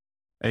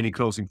 Any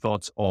closing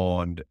thoughts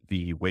on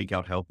the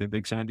Wakeout Health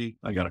Index, Andy?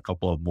 I got a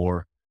couple of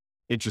more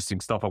interesting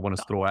stuff I want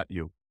to throw at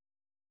you.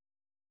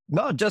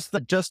 No, just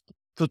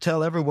to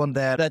tell everyone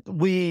that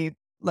we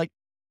like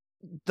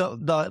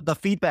the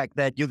feedback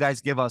that you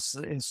guys give us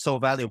is so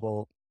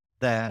valuable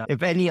that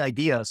if any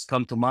ideas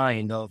come to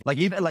mind of like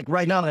even like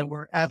right now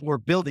that we're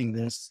building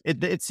this,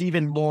 it's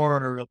even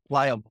more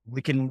pliable.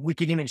 We can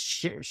even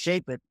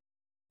shape it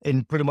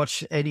in pretty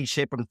much any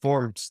shape and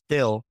form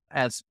still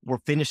as we're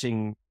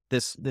finishing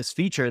this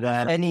feature.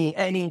 That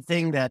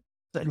anything that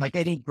like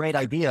any great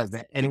ideas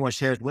that anyone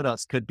shares with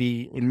us could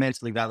be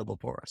immensely valuable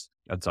for us.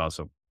 That's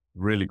awesome.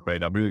 Really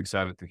great. I'm really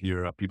excited to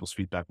hear people's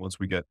feedback once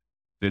we get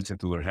this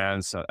into their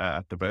hands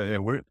at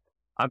the,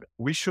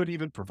 we should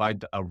even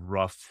provide a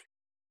rough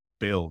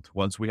build.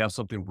 Once we have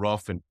something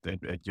rough and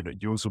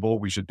usable,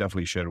 we should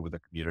definitely share it with the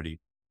community,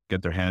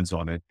 get their hands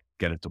on it,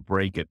 get it to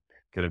break it,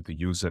 get them to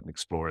use it and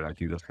explore it. I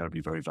think that's going to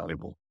be very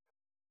valuable.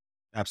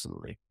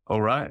 Absolutely.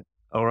 All right.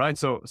 All right.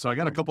 So I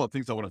got a couple of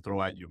things I want to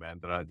throw at you,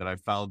 man, that I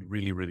found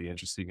really, really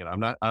interesting.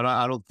 And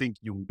I don't think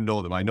you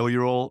know them. I know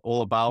you're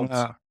all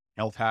about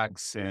health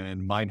hacks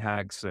and mind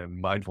hacks and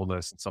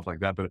mindfulness and stuff like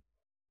that. But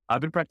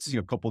I've been practicing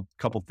a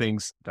couple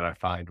things that I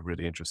find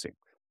really interesting.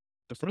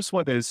 The first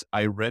one is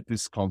I read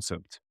this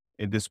concept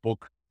in this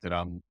book that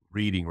I'm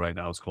reading right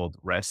now. It's called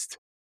Rest.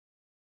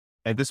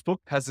 And this book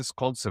has this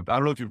concept. I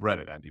don't know if you've read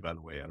it, Andy, by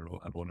the way. I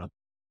don't know.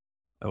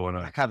 I I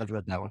wanna haven't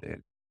read that one.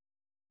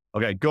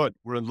 Okay, good.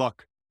 We're in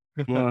luck.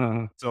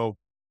 So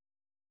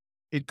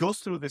it goes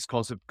through this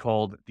concept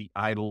called the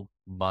idle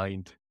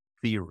mind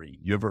theory.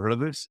 You ever heard of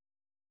this?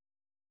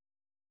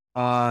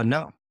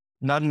 No,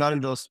 not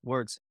in those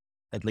words,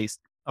 at least.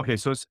 Okay,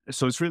 so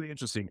it's really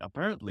interesting.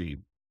 Apparently,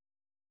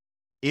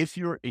 if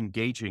you're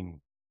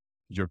engaging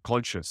your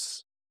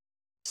conscious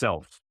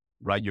self,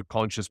 right, your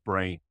conscious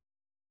brain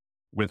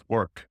with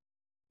work,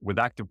 with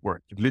active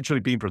work, literally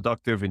being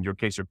productive. In your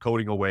case, you're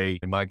coding away.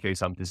 In my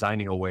case, I'm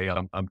designing away.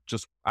 I'm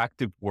just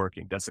active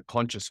working. That's a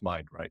conscious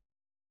mind, right?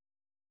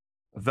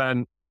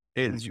 Then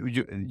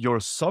your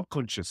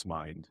subconscious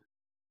mind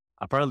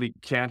apparently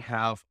can't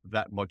have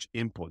that much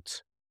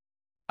input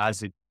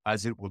as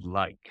it would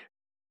like.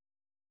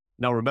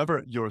 Now,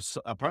 remember,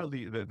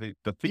 apparently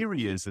the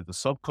theory is that the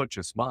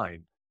subconscious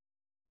mind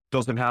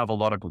doesn't have a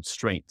lot of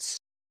constraints.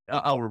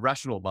 Our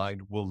rational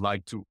mind will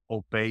like to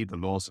obey the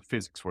laws of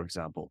physics, for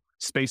example,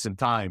 space and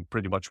time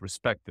pretty much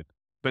respected,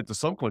 but the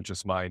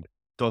subconscious mind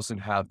doesn't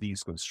have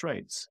these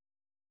constraints.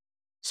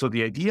 So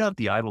the idea of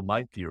the idle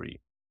mind theory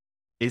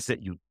is that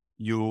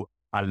you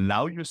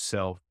allow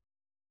yourself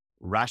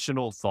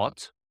rational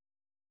thought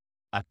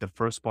at the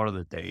first part of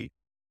the day,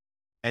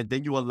 and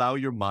then you allow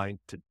your mind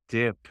to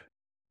dip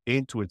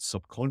into its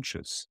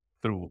subconscious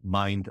through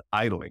mind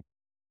idling,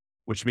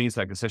 which means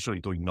like essentially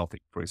doing nothing.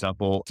 For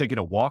example, taking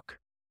a walk,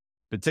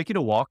 but taking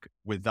a walk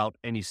without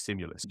any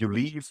stimulus. You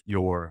leave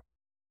your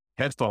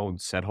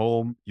headphones at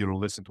home. You don't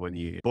listen to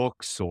any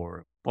books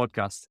or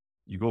podcasts.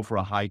 You go for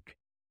a hike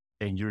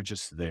and you're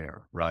just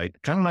there, right?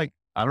 Kind of like,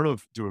 I don't know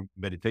if doing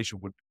meditation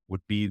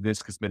would be this,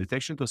 because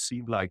meditation does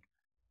seem like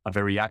a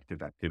very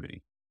active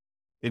activity.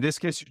 In this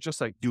case, you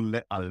just like,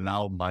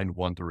 allow mind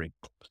wandering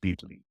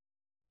completely.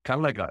 Kind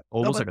of like No,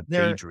 almost but like a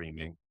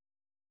daydreaming.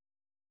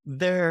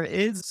 there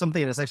is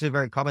something that's actually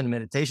very common in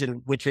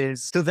meditation, which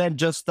is to then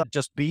just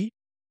be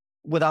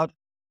without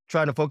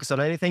trying to focus on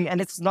anything. And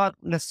it's not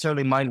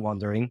necessarily mind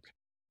wandering.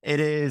 It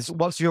is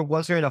once you're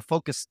in a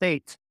focused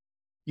state,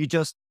 you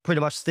just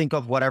pretty much think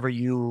of whatever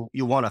you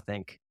want to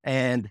think,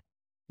 and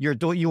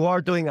you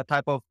are doing a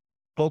type of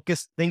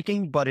focused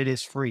thinking, but it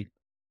is free.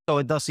 So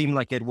it does seem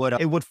like it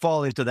would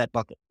fall into that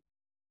bucket.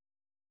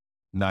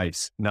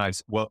 Nice,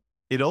 nice. Well,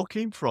 it all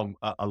came from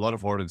a lot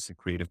of artists and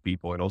creative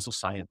people and also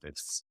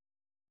scientists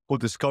who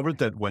discovered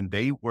that when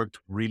they worked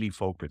really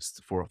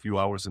focused for a few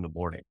hours in the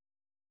morning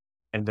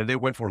and then they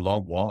went for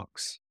long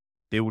walks,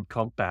 they would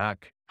come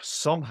back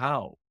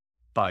somehow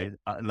by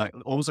like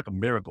almost like a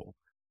miracle,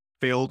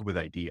 filled with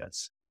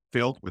ideas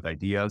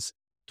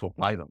to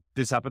apply them.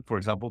 This happened, for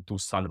example, to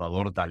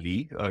Salvador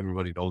Dali.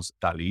 Everybody knows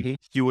Dali. Mhm.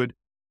 He would,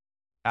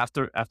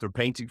 after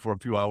painting for a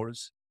few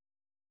hours,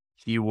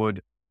 he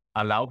would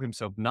allow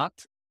himself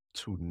not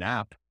to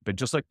nap, but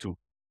just like to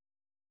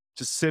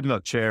just sit in a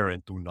chair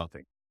and do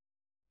nothing.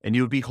 And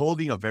he would be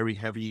holding a very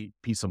heavy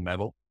piece of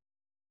metal.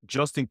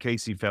 Just in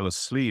case he fell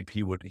asleep,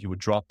 he would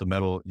drop the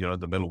metal,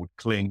 the metal would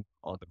cling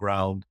on the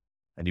ground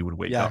and he would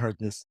wake Yeah, I up. heard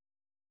this.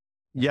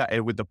 Yeah,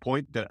 and with the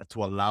point that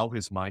to allow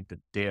his mind to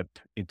dip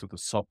into the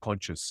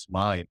subconscious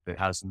mind that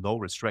has no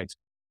restraints.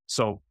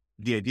 So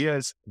the idea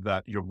is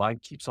that your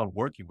mind keeps on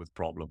working with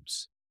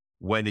problems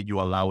when you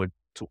allow it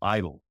to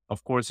idle.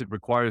 Of course, it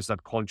requires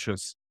that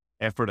conscious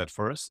effort at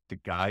first to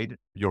guide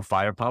your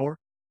firepower,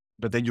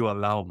 but then you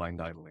allow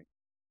mind idling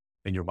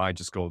and your mind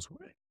just goes,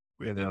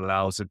 and it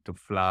allows it to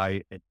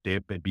fly and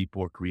dip and be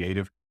more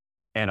creative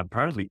and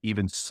apparently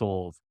even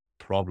solve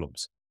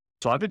problems.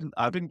 So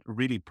I've been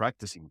really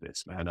practicing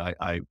this, man.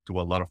 I do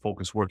a lot of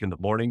focus work in the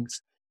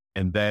mornings,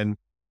 and then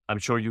I'm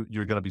sure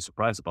you're gonna be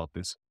surprised about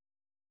this.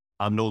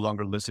 I'm no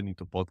longer listening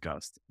to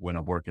podcasts when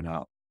I'm working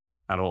out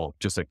at all.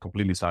 Just like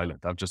completely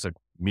silent. I'm just like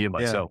me and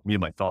Yeah. myself, me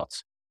and my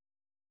thoughts.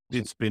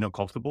 It's been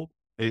uncomfortable.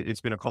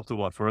 It's been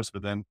uncomfortable at first,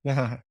 but then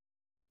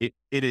it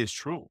is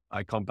true.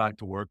 I come back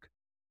to work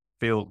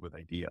filled with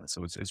ideas.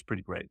 So it's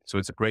pretty great. So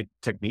it's a great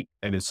technique,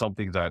 and it's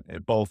something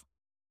that both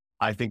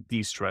I think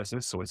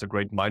de-stresses. So it's a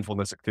great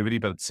mindfulness activity,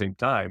 but at the same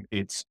time,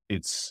 it's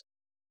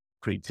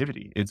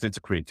creativity. It's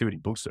a creativity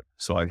booster.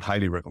 So I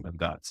highly recommend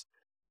that.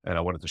 And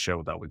I wanted to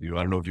share that with you.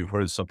 I don't know if you've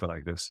heard of something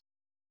like this.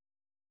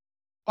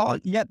 Oh,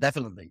 yeah,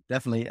 definitely.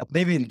 Definitely.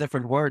 Maybe in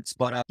different words,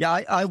 but yeah,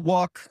 I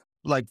walk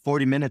like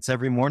 40 minutes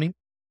every morning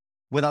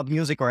without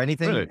music or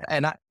anything. Really?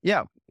 And I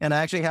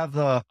actually I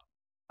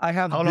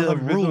How have long the have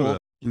you been doing rule, that?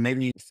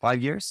 maybe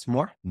 5 years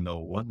more. No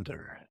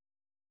wonder.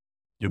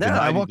 You've been Yeah,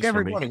 I hiding walk this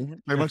from every me.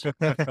 morning, pretty much.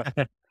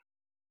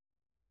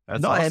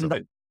 That's No, awesome.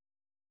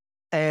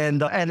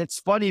 and it's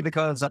funny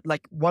because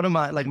like one of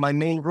my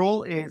main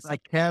rule is I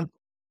can't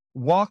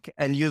walk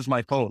and use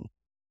my phone.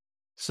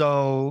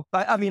 So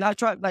I mean, I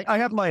try, like, I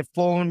have my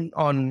phone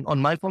on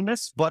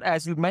mindfulness, but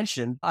as you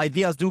mentioned,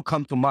 ideas do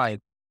come to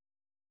mind.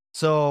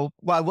 So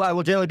I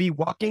will generally be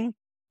walking,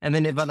 and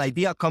then if an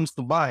idea comes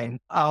to mind,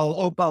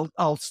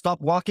 I'll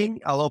stop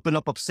walking. I'll open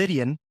up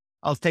Obsidian.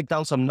 I'll take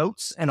down some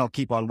notes, and I'll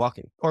keep on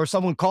walking. Or if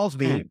someone calls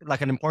me, Hmm.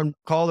 like an important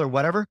call or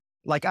whatever,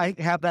 like I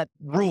have that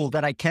rule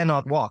that I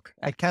cannot walk.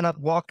 I cannot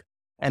walk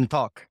and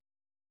talk.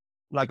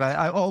 Like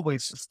I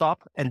always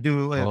stop and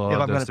do if Oh,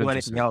 I'm going that's to do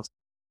anything interesting. else.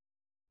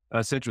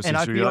 That's And interesting.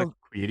 I So you're like feel,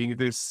 creating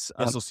this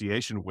yeah,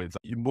 association with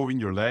you moving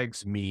your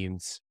legs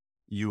means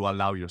you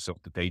allow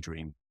yourself to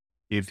daydream.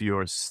 If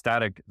you're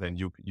static, then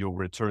you'll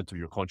return to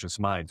your conscious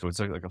mind. So it's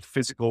like a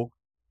physical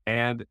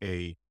and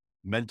a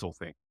mental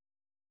thing.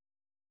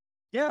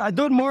 yeah, I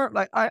do it more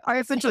like I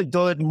essentially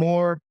do it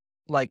more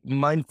like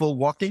mindful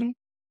walking,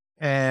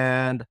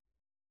 and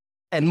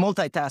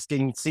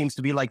multitasking seems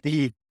to be like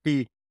the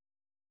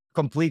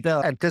complete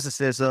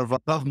antithesis of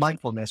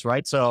mindfulness,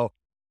 right? So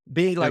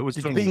being It like was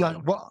just certainly being one like,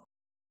 of them. well,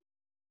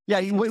 yeah,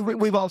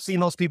 we've all seen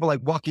those people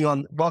like walking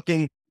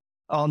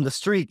on the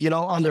street,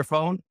 on their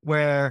phone,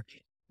 where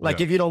like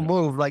Yeah, if you don't yeah,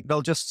 move, like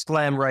they'll just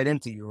slam right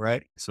into you,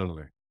 right?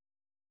 certainly.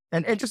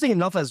 And interesting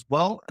enough as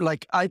well,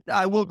 like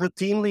I will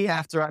routinely,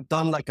 after I've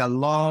done like a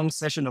long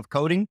session of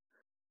coding,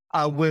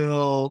 I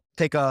will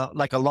take a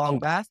long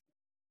bath.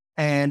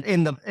 And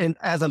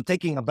as I'm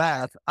taking a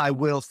bath, I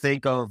will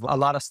think of a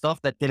lot of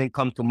stuff that didn't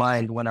come to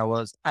mind when I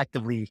was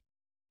actively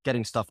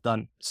getting stuff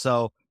done.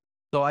 So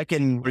I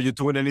can Are you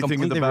doing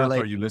anything in the completely bath?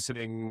 relate. Are you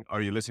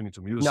listening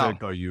to No,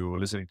 music? Are you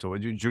listening to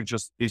it? You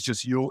just it's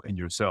just you and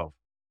yourself.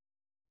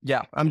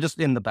 yeah, I'm just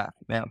in the bath,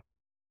 man.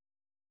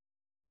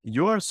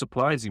 You are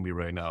surprising me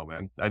right now,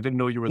 man. I didn't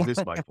know you were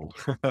this mindful.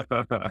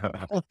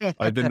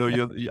 I didn't know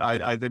you.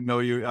 I didn't know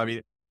you. I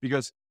mean,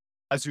 because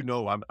as you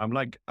know, I'm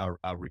like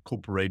a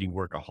recuperating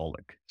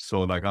workaholic.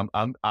 So like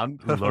I'm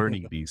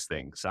learning these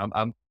things.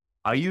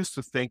 I used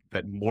to think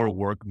that more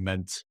work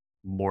meant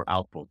more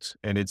output,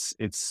 and it's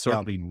Yeah,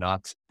 certainly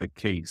not the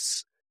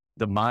case.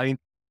 The mind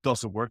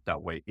doesn't work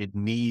that way. It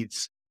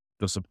needs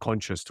the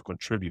subconscious to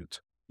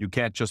contribute. You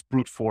can't just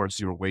brute force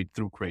your way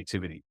through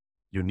creativity.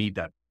 You need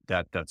that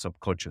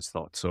subconscious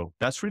thought. So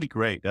that's really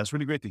great. That's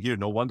really great to hear.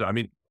 No wonder. I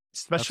mean,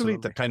 especially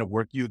the absolutely. kind of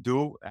work you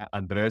do,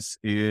 Andres,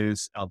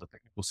 is on the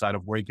technical side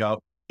of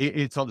Wakeout.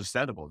 It's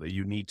understandable that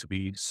you need to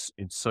be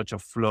in such a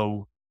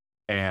flow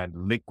and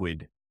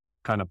liquid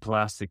kind of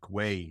plastic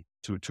way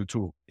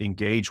to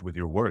engage with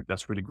your work.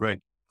 That's really great.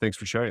 Thanks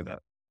for sharing that.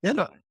 Yeah,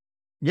 no,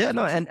 yeah,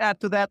 no, and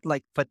add to that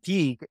like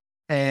fatigue.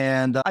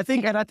 And I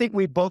think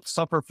we both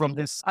suffer from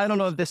this. I don't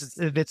know if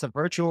it's a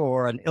virtue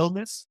or an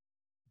illness,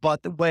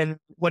 but when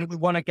we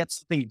want to get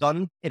something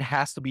done, it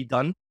has to be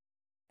done.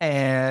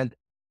 And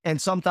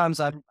sometimes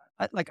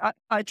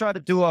I try to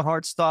do a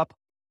hard stop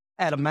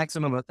at a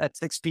maximum at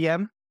 6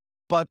 p.m.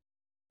 But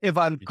if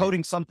I'm Mhm.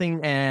 coding something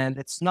and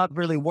it's not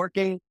really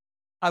working,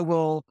 I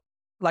will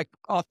like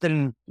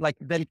often like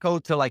then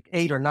code to like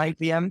 8 or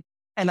 9 p.m.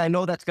 And I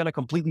know that's going to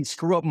completely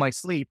screw up my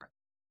sleep,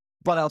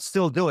 but I'll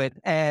still do it.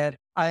 I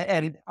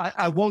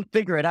won't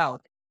figure it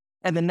out.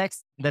 And the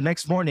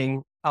next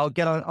morning I'll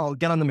get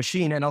on the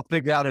machine and I'll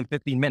figure it out in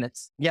 15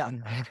 minutes. Yeah.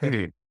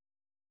 Hey,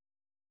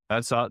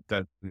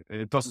 that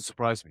it doesn't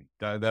surprise me.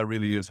 That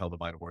really is how the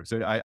mind works.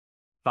 I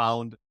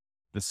found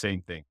the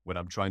same thing when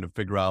I'm trying to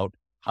figure out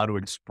how to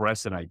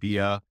express an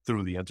idea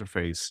through the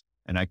interface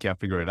and I can't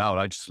figure it out.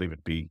 I just leave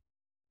it be.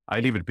 I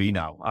leave it be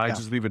now. I Yeah,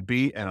 just leave it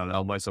be and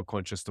allow my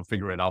subconscious to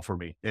figure it out for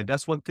me. And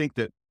that's one thing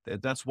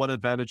that's one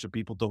advantage that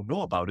people don't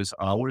know about is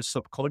our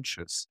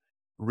subconscious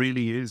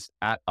really is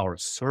at our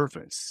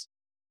service.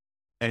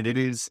 And it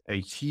is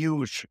a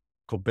huge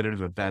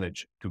competitive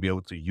advantage to be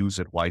able to use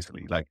it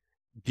wisely. Like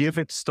give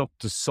it stuff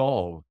to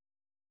solve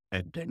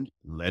and then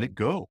let it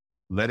go.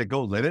 Let it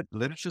go. Let it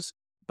just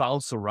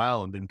bounce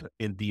around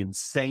in the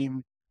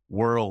insane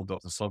world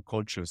of the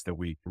subconscious that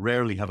we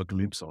rarely have a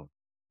glimpse of.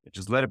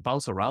 just let it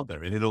bounce around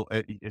there, and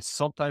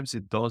sometimes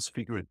it does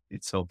figure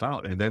itself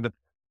out, and then,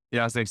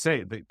 yeah, as they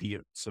say, the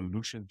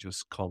solution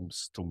just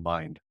comes to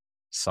mind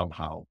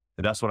somehow,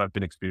 and that's what I've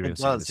been It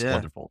experiencing, and does. it's Yeah.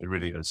 wonderful. It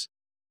really is.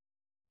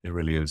 It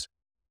really is.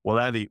 Well,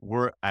 Andy,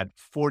 we're at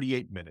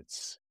 48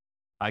 minutes.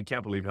 I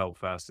can't believe how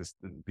fast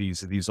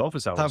these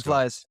office Time hours go.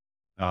 flies.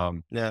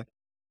 Um, Yeah.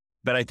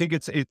 but I think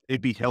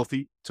it'd be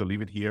healthy to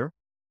leave it here,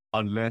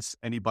 unless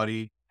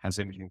anybody has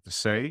anything to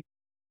say.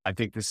 I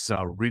think this is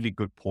a really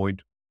good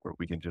point where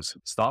we can just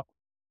stop,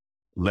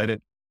 let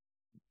it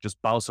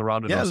just bounce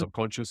around in our Yeah.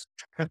 subconscious,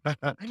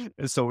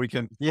 and so we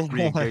can Yeah.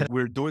 re-engage.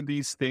 We're doing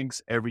these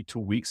things every 2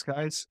 weeks,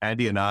 guys.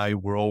 Andy and I,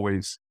 we're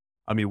always,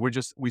 I mean,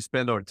 we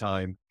spend our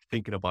time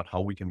thinking about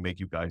how we can make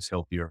you guys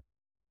healthier,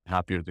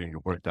 happier during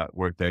your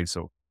work day.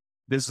 So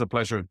this is a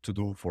pleasure to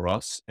do for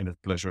us, and a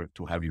pleasure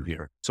to have you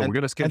here. So we're and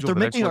going to and schedule through the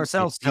next making one in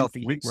ourselves 2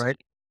 healthy, weeks. right?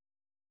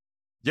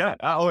 Yeah.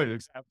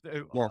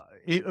 Yeah.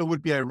 It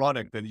would be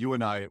ironic that you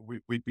and I,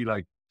 we'd be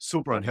like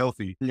super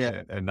unhealthy,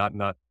 Yeah. and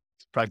not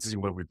practicing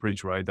what we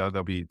preach, right?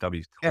 That'd be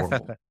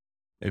horrible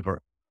if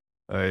our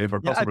Yeah.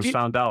 customers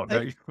found out.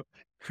 I,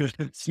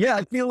 Right?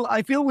 yeah.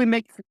 I feel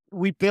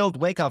we build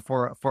Wake Up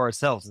for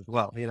ourselves as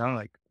well.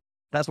 Like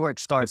that's where it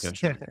starts.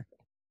 Essentially, Yeah.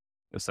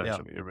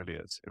 essentially, it really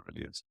is. It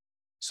really is.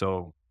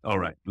 So, all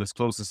right, let's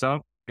close this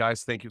out,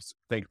 guys. Thank you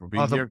for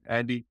being Awesome. here,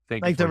 Andy.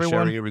 Thank you Thanks, for everyone.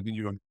 sharing everything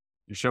you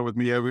share with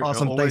me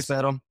Awesome. Thanks, always.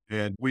 Adam.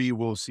 And we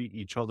will see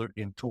each other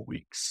in 2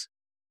 weeks.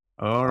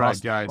 All right,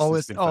 Awesome. guys, it's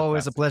Always, been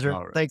always a fantastic. pleasure.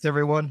 All right, Thanks,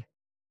 everyone.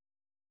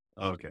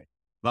 okay,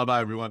 bye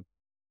bye, everyone.